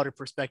that outer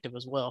perspective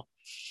as well.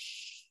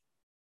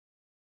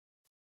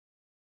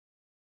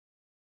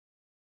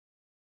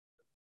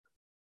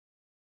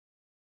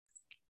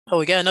 Oh,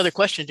 we got another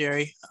question,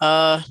 Jerry.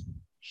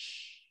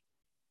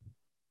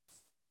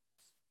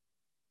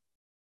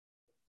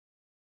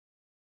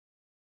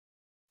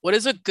 What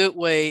is a good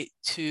way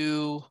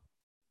to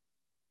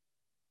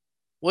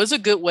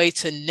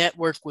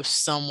network with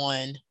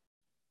someone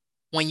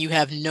when you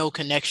have no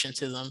connection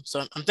to them?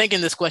 So I'm thinking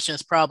this question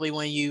is probably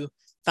when you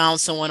found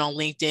someone on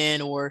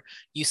LinkedIn, or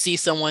you see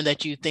someone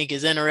that you think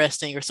is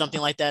interesting or something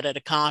like that at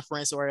a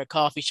conference or at a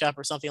coffee shop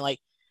or something. Like,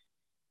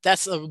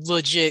 that's a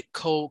legit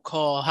cold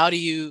call.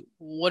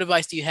 What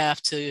advice do you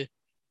have to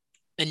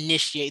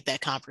initiate that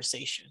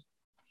conversation?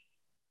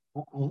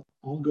 I'll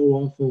go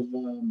off of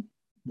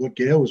what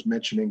Gail was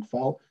mentioning.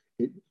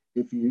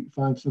 If you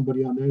find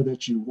somebody on there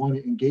that you want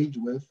to engage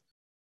with,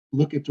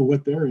 look into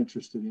what they're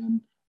interested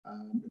in.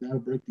 That'll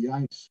break the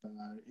ice.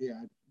 Hey,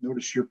 I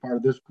noticed you're part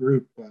of this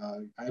group.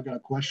 I've got a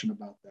question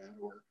about that,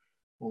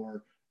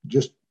 or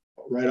just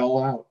write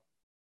all out.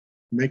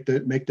 Make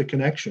the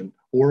connection.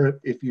 Or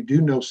if you do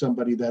know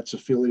somebody that's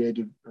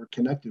affiliated or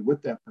connected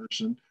with that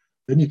person,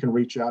 then you can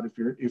reach out.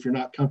 If you're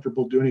not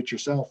comfortable doing it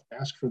yourself,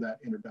 ask for that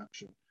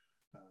introduction.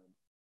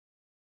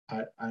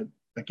 I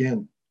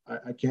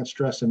can't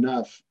stress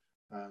enough.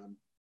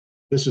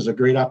 This is a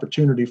great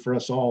opportunity for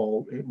us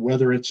all,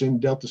 whether it's in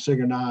Delta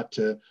Sig or not,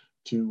 to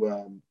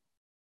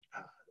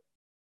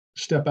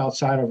step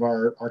outside of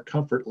our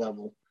comfort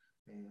level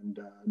and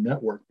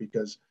network.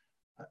 Because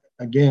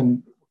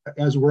again,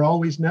 as we're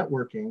always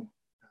networking,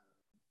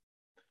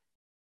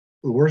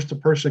 the worst a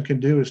person can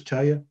do is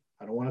tell you,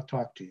 I don't want to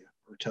talk to you,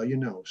 or tell you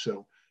no.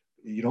 So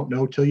you don't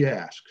know till you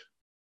ask.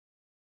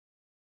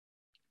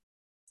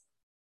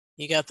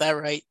 You got that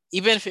right.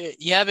 Even if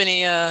you have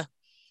any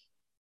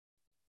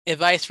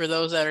advice for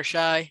those that are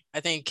shy, I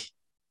think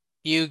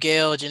you,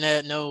 Gail,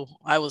 Jeanette, know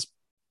I was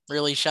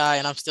really shy,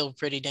 and I'm still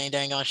pretty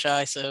dang on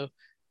shy. So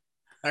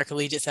our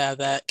collegiates have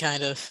that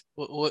kind of.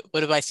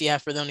 What advice do you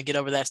have for them to get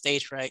over that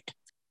stage fright?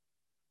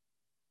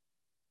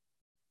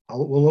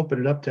 We'll open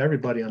it up to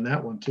everybody on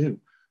that one too.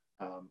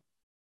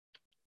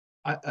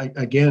 I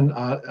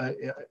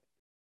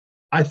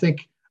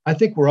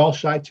think we're all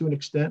shy to an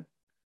extent.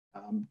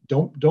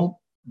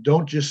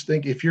 Don't just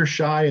think, if you're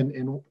shy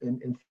and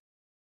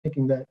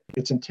thinking that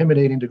it's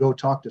intimidating to go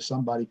talk to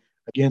somebody.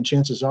 Again,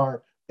 chances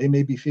are they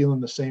may be feeling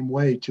the same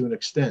way to an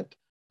extent.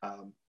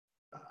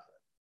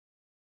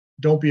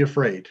 Don't be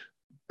afraid.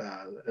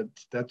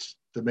 That's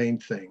the main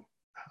thing.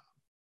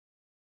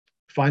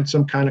 Find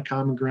some kind of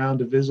common ground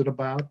to visit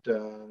about,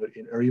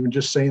 or even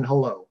just saying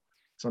hello.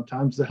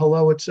 Sometimes the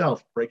hello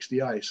itself breaks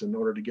the ice in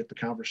order to get the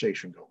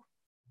conversation going.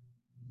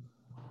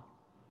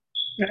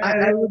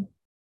 I would.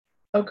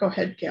 Oh, go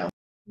ahead, Gail.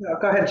 No,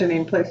 go ahead,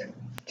 Janine, please.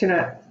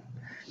 Jeanette.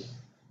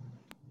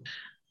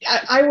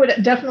 I would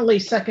definitely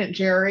second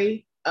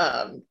Jerry,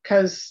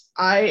 because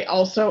I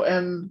also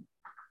am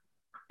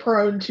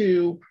prone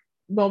to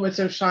moments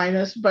of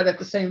shyness, but at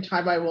the same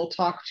time, I will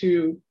talk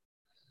to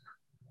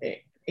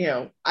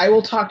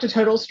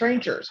total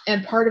strangers.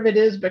 And part of it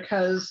is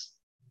because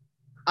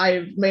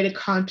I've made a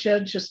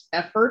conscientious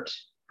effort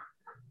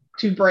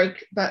to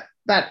break that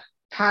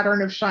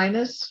pattern of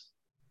shyness.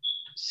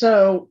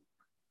 So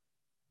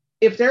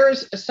if there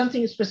is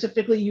something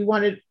specifically you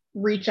want to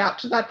reach out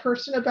to that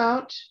person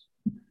about,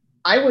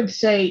 I would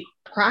say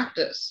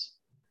practice.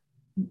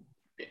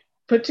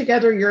 Put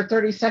together your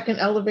 30-second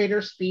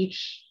elevator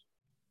speech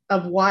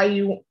of why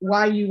you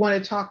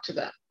want to talk to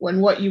them,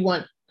 what you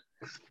want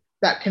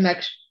that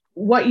connection,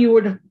 what you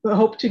would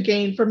hope to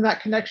gain from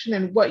that connection,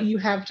 and what you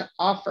have to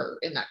offer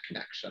in that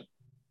connection.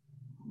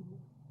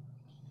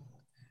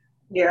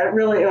 Yeah,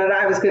 really, and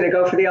I was going to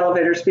go for the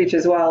elevator speech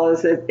as well,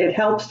 is it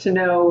helps to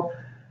know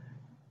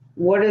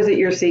what is it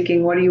you're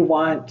seeking, what do you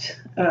want,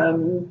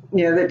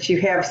 that you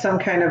have some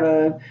kind of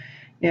a,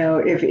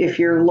 if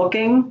you're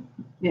looking,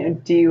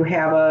 do you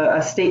have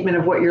a statement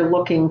of what you're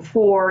looking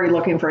for? You're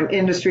looking for an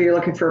industry, you're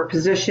looking for a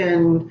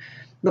position,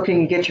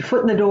 looking to get your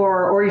foot in the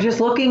door, or you're just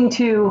looking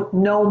to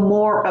know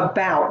more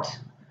about,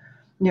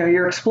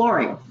 you're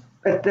exploring.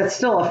 That's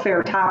still a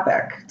fair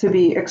topic, to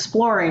be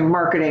exploring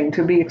marketing,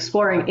 to be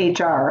exploring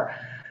HR,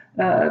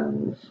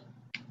 and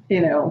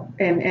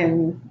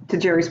to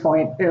Jerry's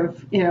point,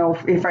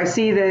 if I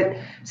see that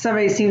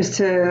somebody seems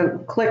to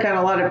click on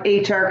a lot of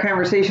HR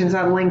conversations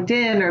on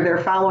LinkedIn, or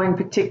they're following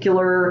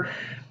particular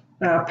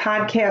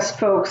podcast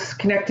folks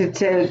connected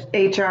to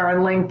HR on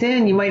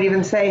LinkedIn, you might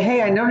even say,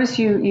 hey, I noticed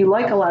you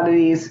like a lot of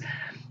these.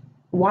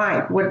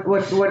 Why?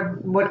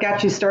 What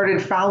got you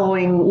started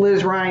following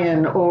Liz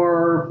Ryan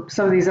or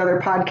some of these other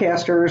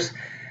podcasters?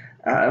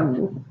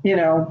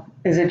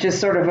 Is it just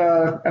sort of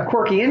a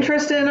quirky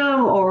interest in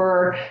them,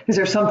 or is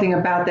there something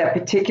about that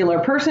particular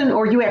person,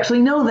 or you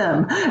actually know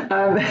them?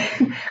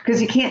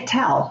 Because you can't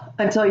tell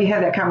until you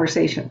have that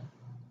conversation.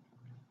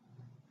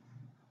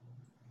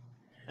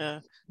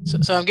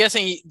 So I'm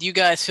guessing you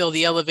guys feel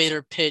the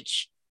elevator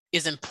pitch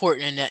is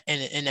important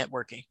in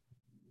networking.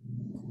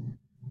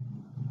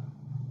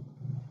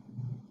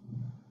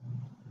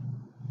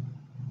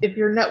 If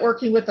you're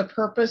networking with a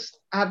purpose,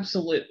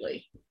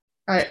 absolutely.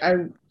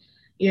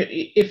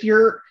 If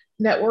you're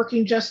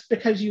networking just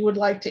because you would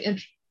like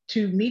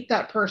to meet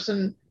that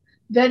person,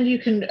 then you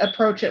can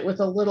approach it with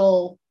a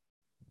little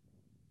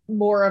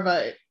more of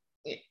a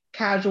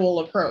casual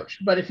approach.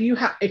 But if you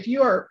have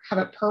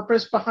a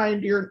purpose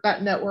behind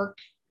that network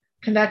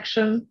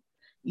connection,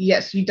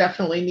 yes, you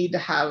definitely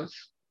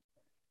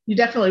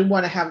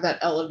want to have that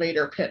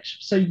elevator pitch.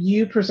 So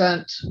you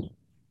present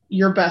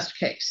your best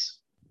case.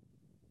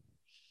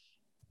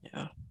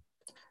 Yeah.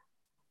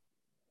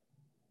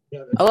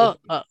 I'll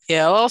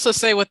also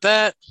say with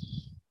that,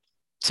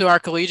 to our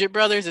collegiate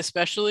brothers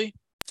especially,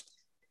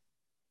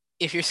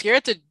 if you're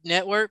scared to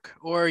network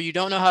or you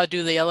don't know how to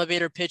do the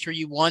elevator pitch, or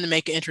you want to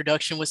make an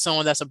introduction with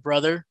someone that's a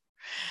brother,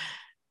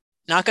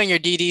 knock on your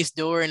DD's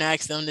door and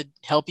ask them to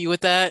help you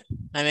with that.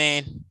 I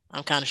mean,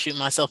 I'm kind of shooting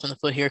myself in the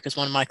foot here because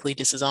one of my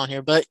collegiates is on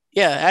here, but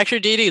yeah, ask your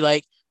DD,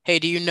 like, hey,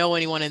 do you know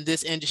anyone in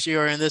this industry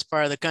or in this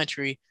part of the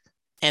country?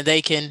 And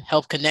they can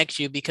help connect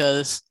you,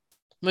 because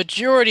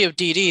majority of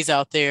DDs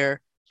out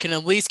there can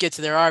at least get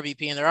to their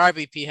RVP, and their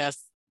RVP has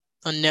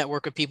a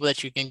network of people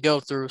that you can go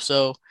through.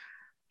 So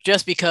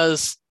just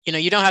because,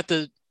 you don't have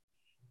to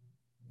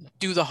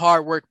do the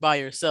hard work by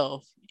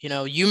yourself.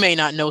 You may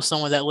not know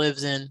someone that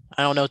lives in,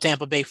 I don't know,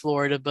 Tampa Bay,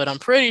 Florida, but I'm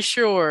pretty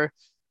sure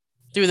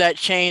through that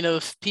chain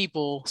of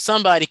people,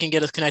 somebody can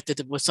get us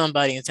connected with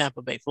somebody in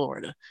Tampa Bay,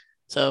 Florida.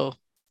 So,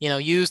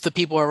 use the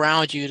people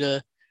around you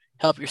to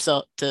help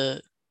yourself,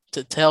 to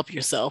help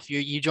yourself.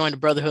 You joined the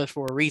brotherhood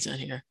for a reason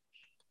here.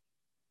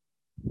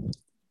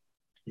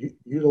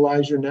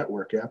 Utilize your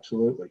network,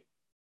 absolutely.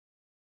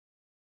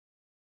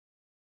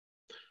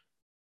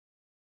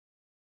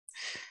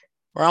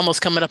 We're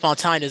almost coming up on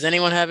time. Does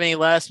anyone have any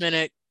last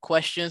minute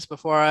questions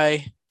before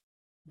I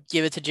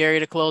give it to Jerry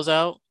to close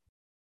out?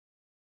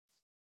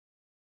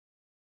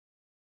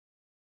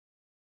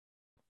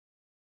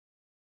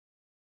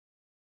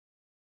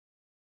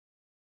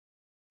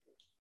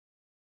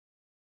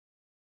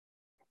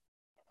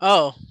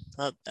 Oh,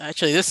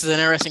 actually, this is an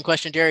interesting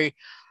question, Jerry.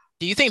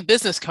 Do you think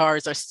business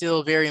cards are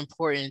still very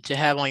important to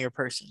have on your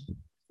person?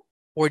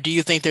 Or do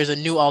you think there's a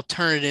new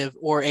alternative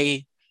or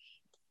a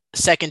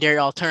secondary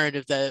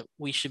alternative that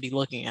we should be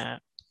looking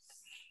at?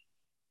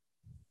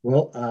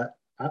 Well,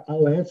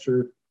 I'll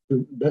answer to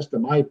the best of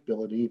my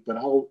ability, but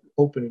I'll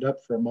open it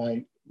up for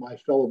my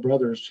fellow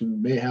brothers who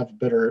may have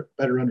better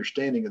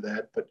understanding of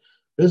that. But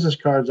business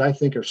cards, I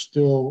think, are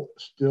still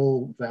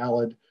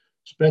valid,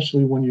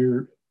 especially when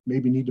you're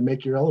maybe need to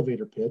make your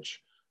elevator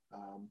pitch.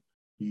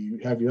 You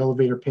have your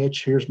elevator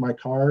pitch. Here's my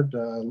card.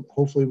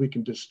 Hopefully, we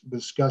can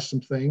discuss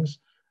some things.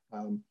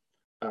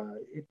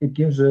 It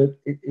gives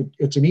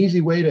it's an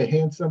easy way to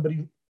hand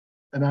somebody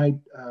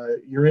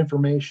your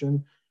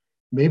information.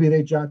 Maybe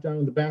they jot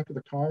down the back of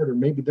the card, or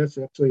maybe that's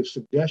actually a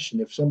suggestion.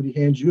 If somebody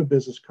hands you a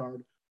business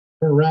card,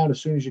 turn around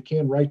as soon as you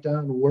can, write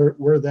down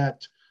where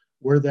that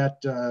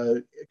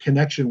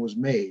connection was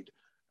made.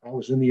 I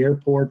was in the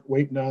airport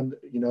waiting on,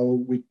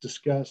 we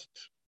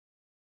discussed,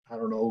 I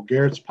don't know,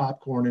 Garrett's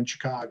Popcorn in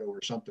Chicago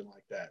or something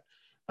like that.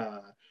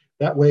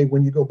 That way,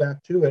 when you go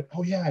back to it,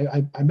 oh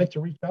yeah, I meant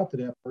to reach out to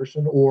that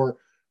person, or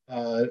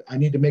I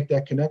need to make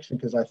that connection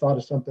because I thought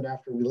of something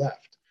after we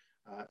left.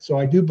 So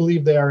I do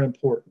believe they are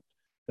important.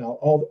 Now,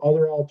 all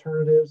other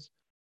alternatives,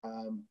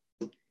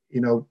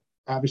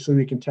 obviously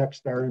we can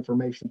text our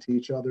information to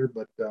each other,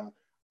 but I'm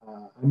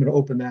going to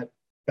open that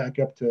back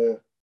up to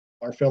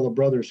our fellow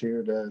brothers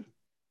here to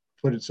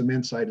put in some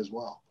insight as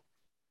well.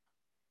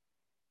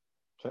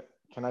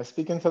 Can I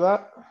speak into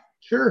that?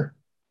 Sure.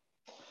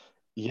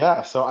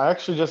 Yeah, so I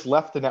actually just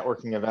left the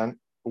networking event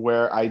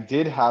where I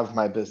did have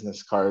my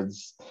business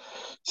cards.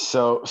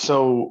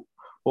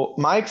 Well,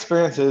 my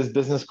experience is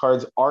business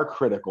cards are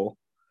critical.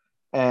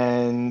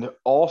 And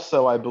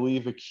also, I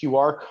believe a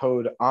QR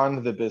code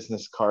on the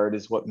business card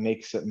is what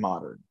makes it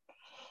modern.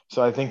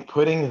 So I think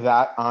putting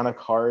that on a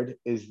card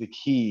is the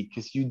key,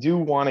 because you do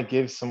want to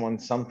give someone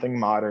something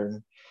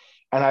modern.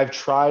 And I've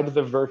tried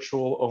the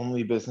virtual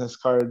only business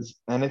cards,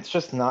 and it's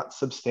just not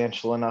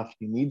substantial enough.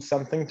 You need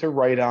something to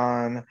write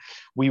on.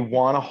 We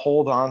want to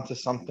hold on to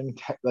something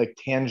like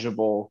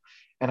tangible.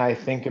 And I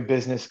think a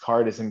business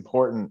card is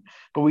important,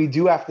 but we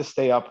do have to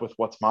stay up with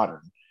what's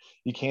modern.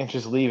 You can't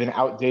just leave an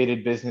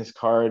outdated business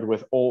card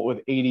with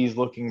 80s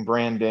looking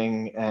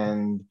branding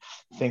and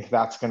think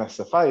that's going to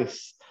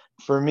suffice.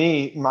 For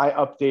me, my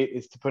update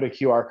is to put a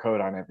QR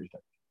code on everything.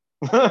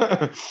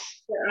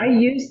 I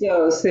use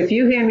those. If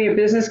you hand me a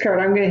business card,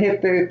 I'm going to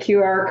hit the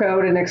QR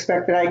code and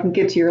expect that I can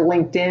get to your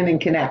LinkedIn and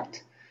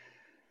connect.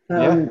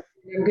 Yeah.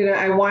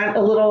 I want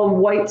a little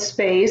white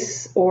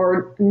space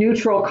or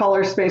neutral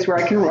color space where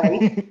I can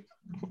write.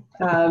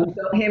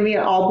 Don't hand me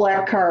an all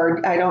black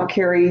card. I don't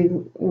carry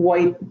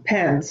white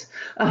pens.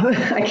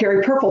 I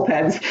carry purple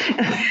pens.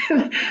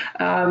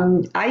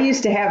 I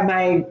used to have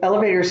my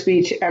elevator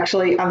speech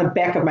actually on the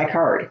back of my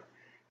card.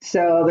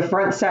 So the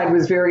front side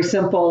was very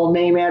simple,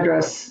 name,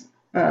 address,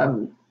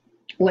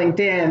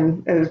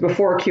 LinkedIn. It was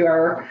before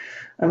QR.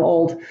 I'm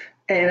old.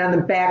 And on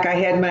the back, I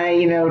had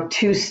my,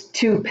 two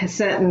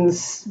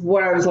sentence,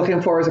 what I was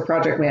looking for as a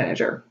project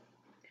manager.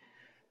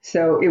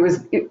 So it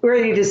was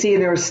ready to see,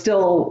 and there was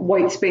still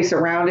white space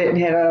around it, and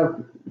had a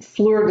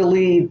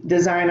fleur-de-lis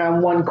design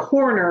on one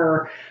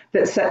corner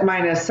that set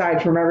mine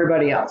aside from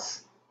everybody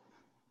else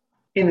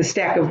in the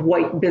stack of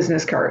white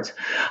business cards.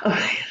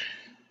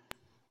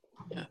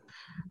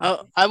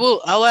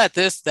 I'll add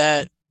this,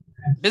 that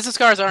business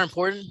cards are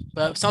important,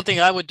 but something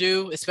I would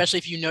do, especially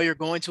if you know you're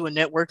going to a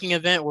networking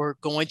event or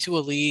going to a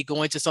league,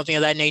 going to something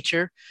of that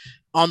nature,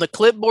 on the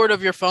clipboard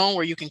of your phone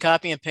where you can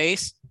copy and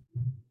paste,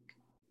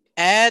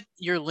 add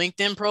your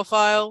LinkedIn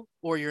profile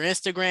or your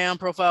Instagram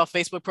profile,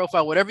 Facebook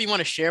profile, whatever you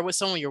want to share with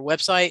someone, your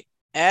website,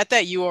 add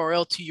that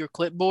URL to your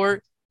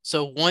clipboard.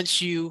 So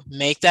once you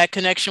make that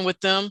connection with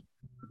them,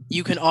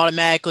 you can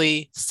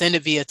automatically send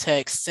it via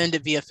text, send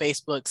it via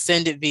Facebook,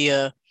 send it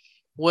via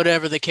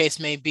whatever the case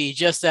may be,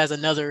 just as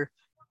another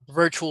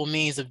virtual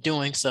means of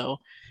doing so.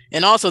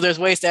 And also there's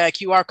ways to add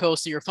QR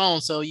codes to your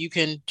phone, so you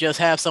can just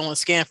have someone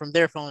scan from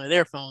their phone to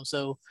their phone.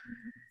 So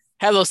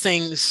have those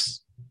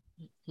things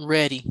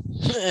ready,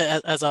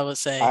 as I would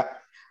say.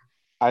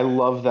 I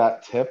love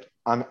that tip.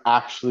 I'm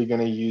actually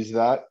going to use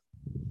that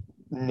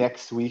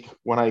next week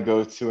when I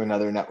go to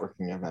another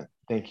networking event.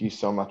 Thank you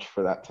so much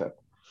for that tip.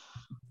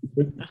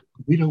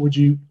 Vito, would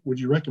you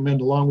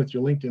recommend, along with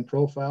your LinkedIn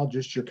profile,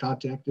 just your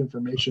contact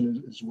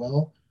information as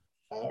well?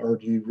 Or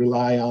do you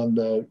rely on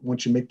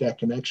once you make that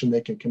connection,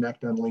 they can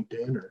connect on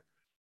LinkedIn? Or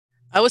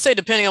I would say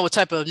depending on what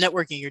type of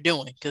networking you're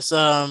doing, because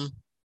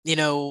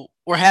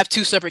or have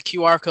two separate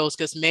QR codes,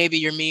 because maybe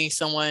you're meeting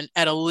someone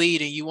at a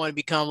lead and you want to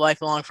become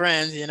lifelong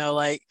friends.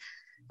 Like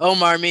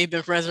Omar and me have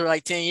been friends for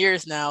like 10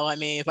 years now. I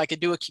mean, if I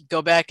could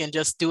go back and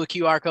just do a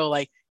QR code,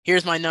 like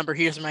here's my number,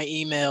 here's my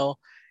email,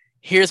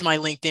 here's my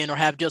LinkedIn, or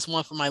have just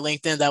one for my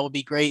LinkedIn, that would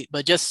be great.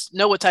 But just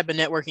know what type of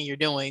networking you're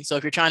doing. So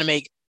if you're trying to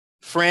make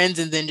friends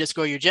and then just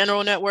grow your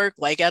general network,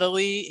 like at a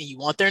lead, and you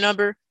want their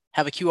number,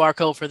 have a QR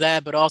code for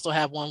that, but also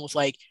have one with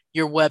like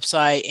your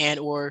website and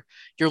or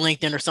your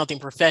LinkedIn or something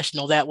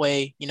professional. That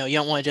way, you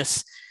don't want to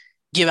just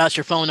give out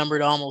your phone number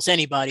to almost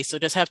anybody. So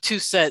just have two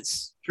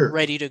sets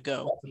ready to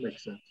go. That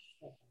makes sense.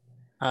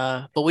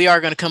 But we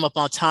are going to come up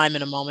on time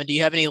in a moment. Do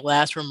you have any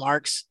last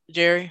remarks,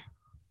 Jerry?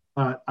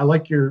 I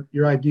like your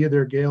idea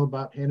there, Gail,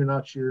 about handing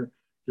out your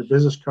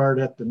business card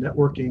at the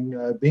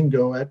networking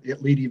bingo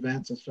at lead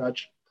events and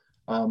such.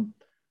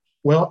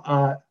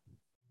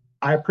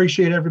 I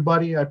appreciate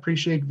everybody. I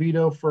appreciate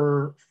Vito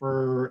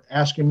for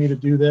asking me to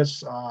do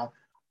this. I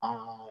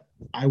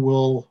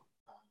will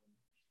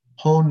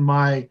hone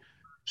my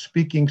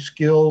speaking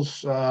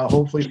skills,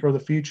 hopefully for the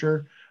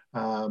future.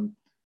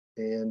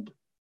 And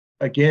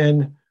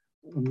again,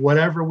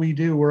 whatever we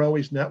do, we're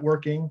always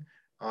networking.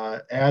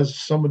 As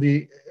some of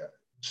the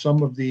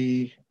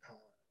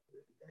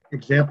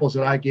examples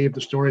that I gave,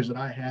 the stories that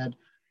I had,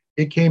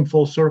 it came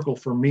full circle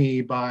for me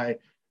by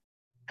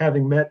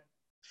having met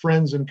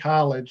friends in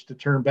college to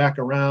turn back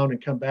around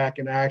and come back,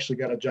 and I actually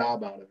got a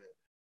job out of it.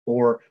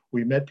 Or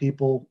we met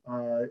people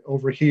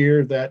over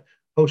here that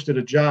posted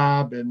a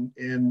job,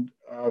 and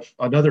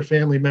another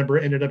family member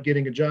ended up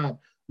getting a job,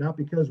 not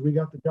because we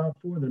got the job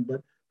for them,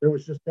 but there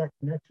was just that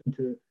connection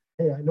to,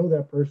 hey, I know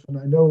that person,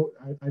 I know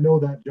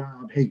that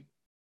job, hey,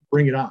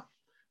 bring it on.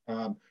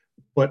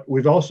 But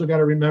we've also got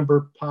to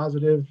remember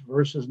positive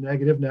versus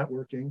negative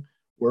networking.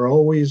 We're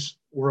always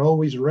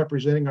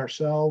representing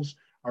ourselves,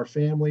 our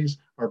families,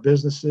 our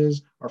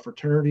businesses, our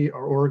fraternity,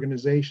 our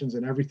organizations,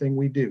 and everything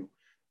we do.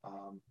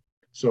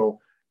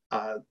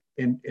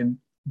 And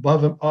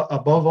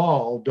above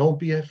all, don't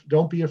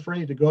be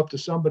afraid to go up to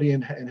somebody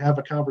and have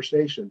a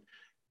conversation.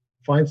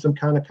 Find some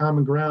kind of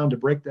common ground to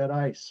break that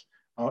ice.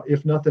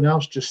 If nothing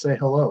else, just say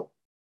hello.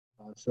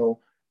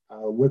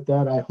 With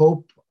that, I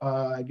hope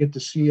I get to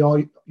see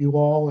you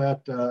all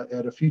at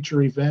a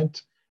future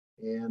event.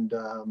 And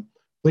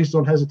please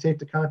don't hesitate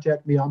to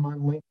contact me. I'm on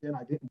LinkedIn.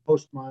 I didn't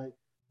post my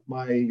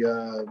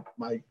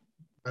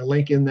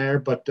link in there,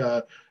 but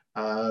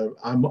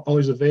I'm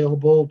always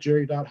available.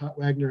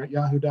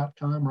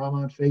 Jerry.hotwagner@yahoo.com, or I'm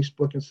on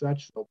Facebook and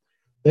such. So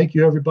thank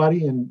you,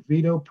 everybody. And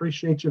Vito,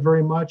 appreciate you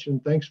very much.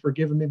 And thanks for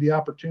giving me the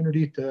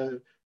opportunity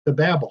to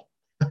babble.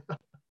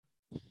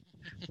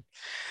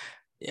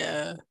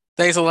 Yeah.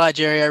 Thanks a lot,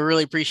 Jerry. I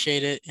really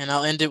appreciate it. And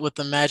I'll end it with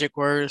the magic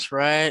words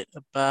right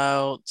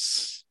about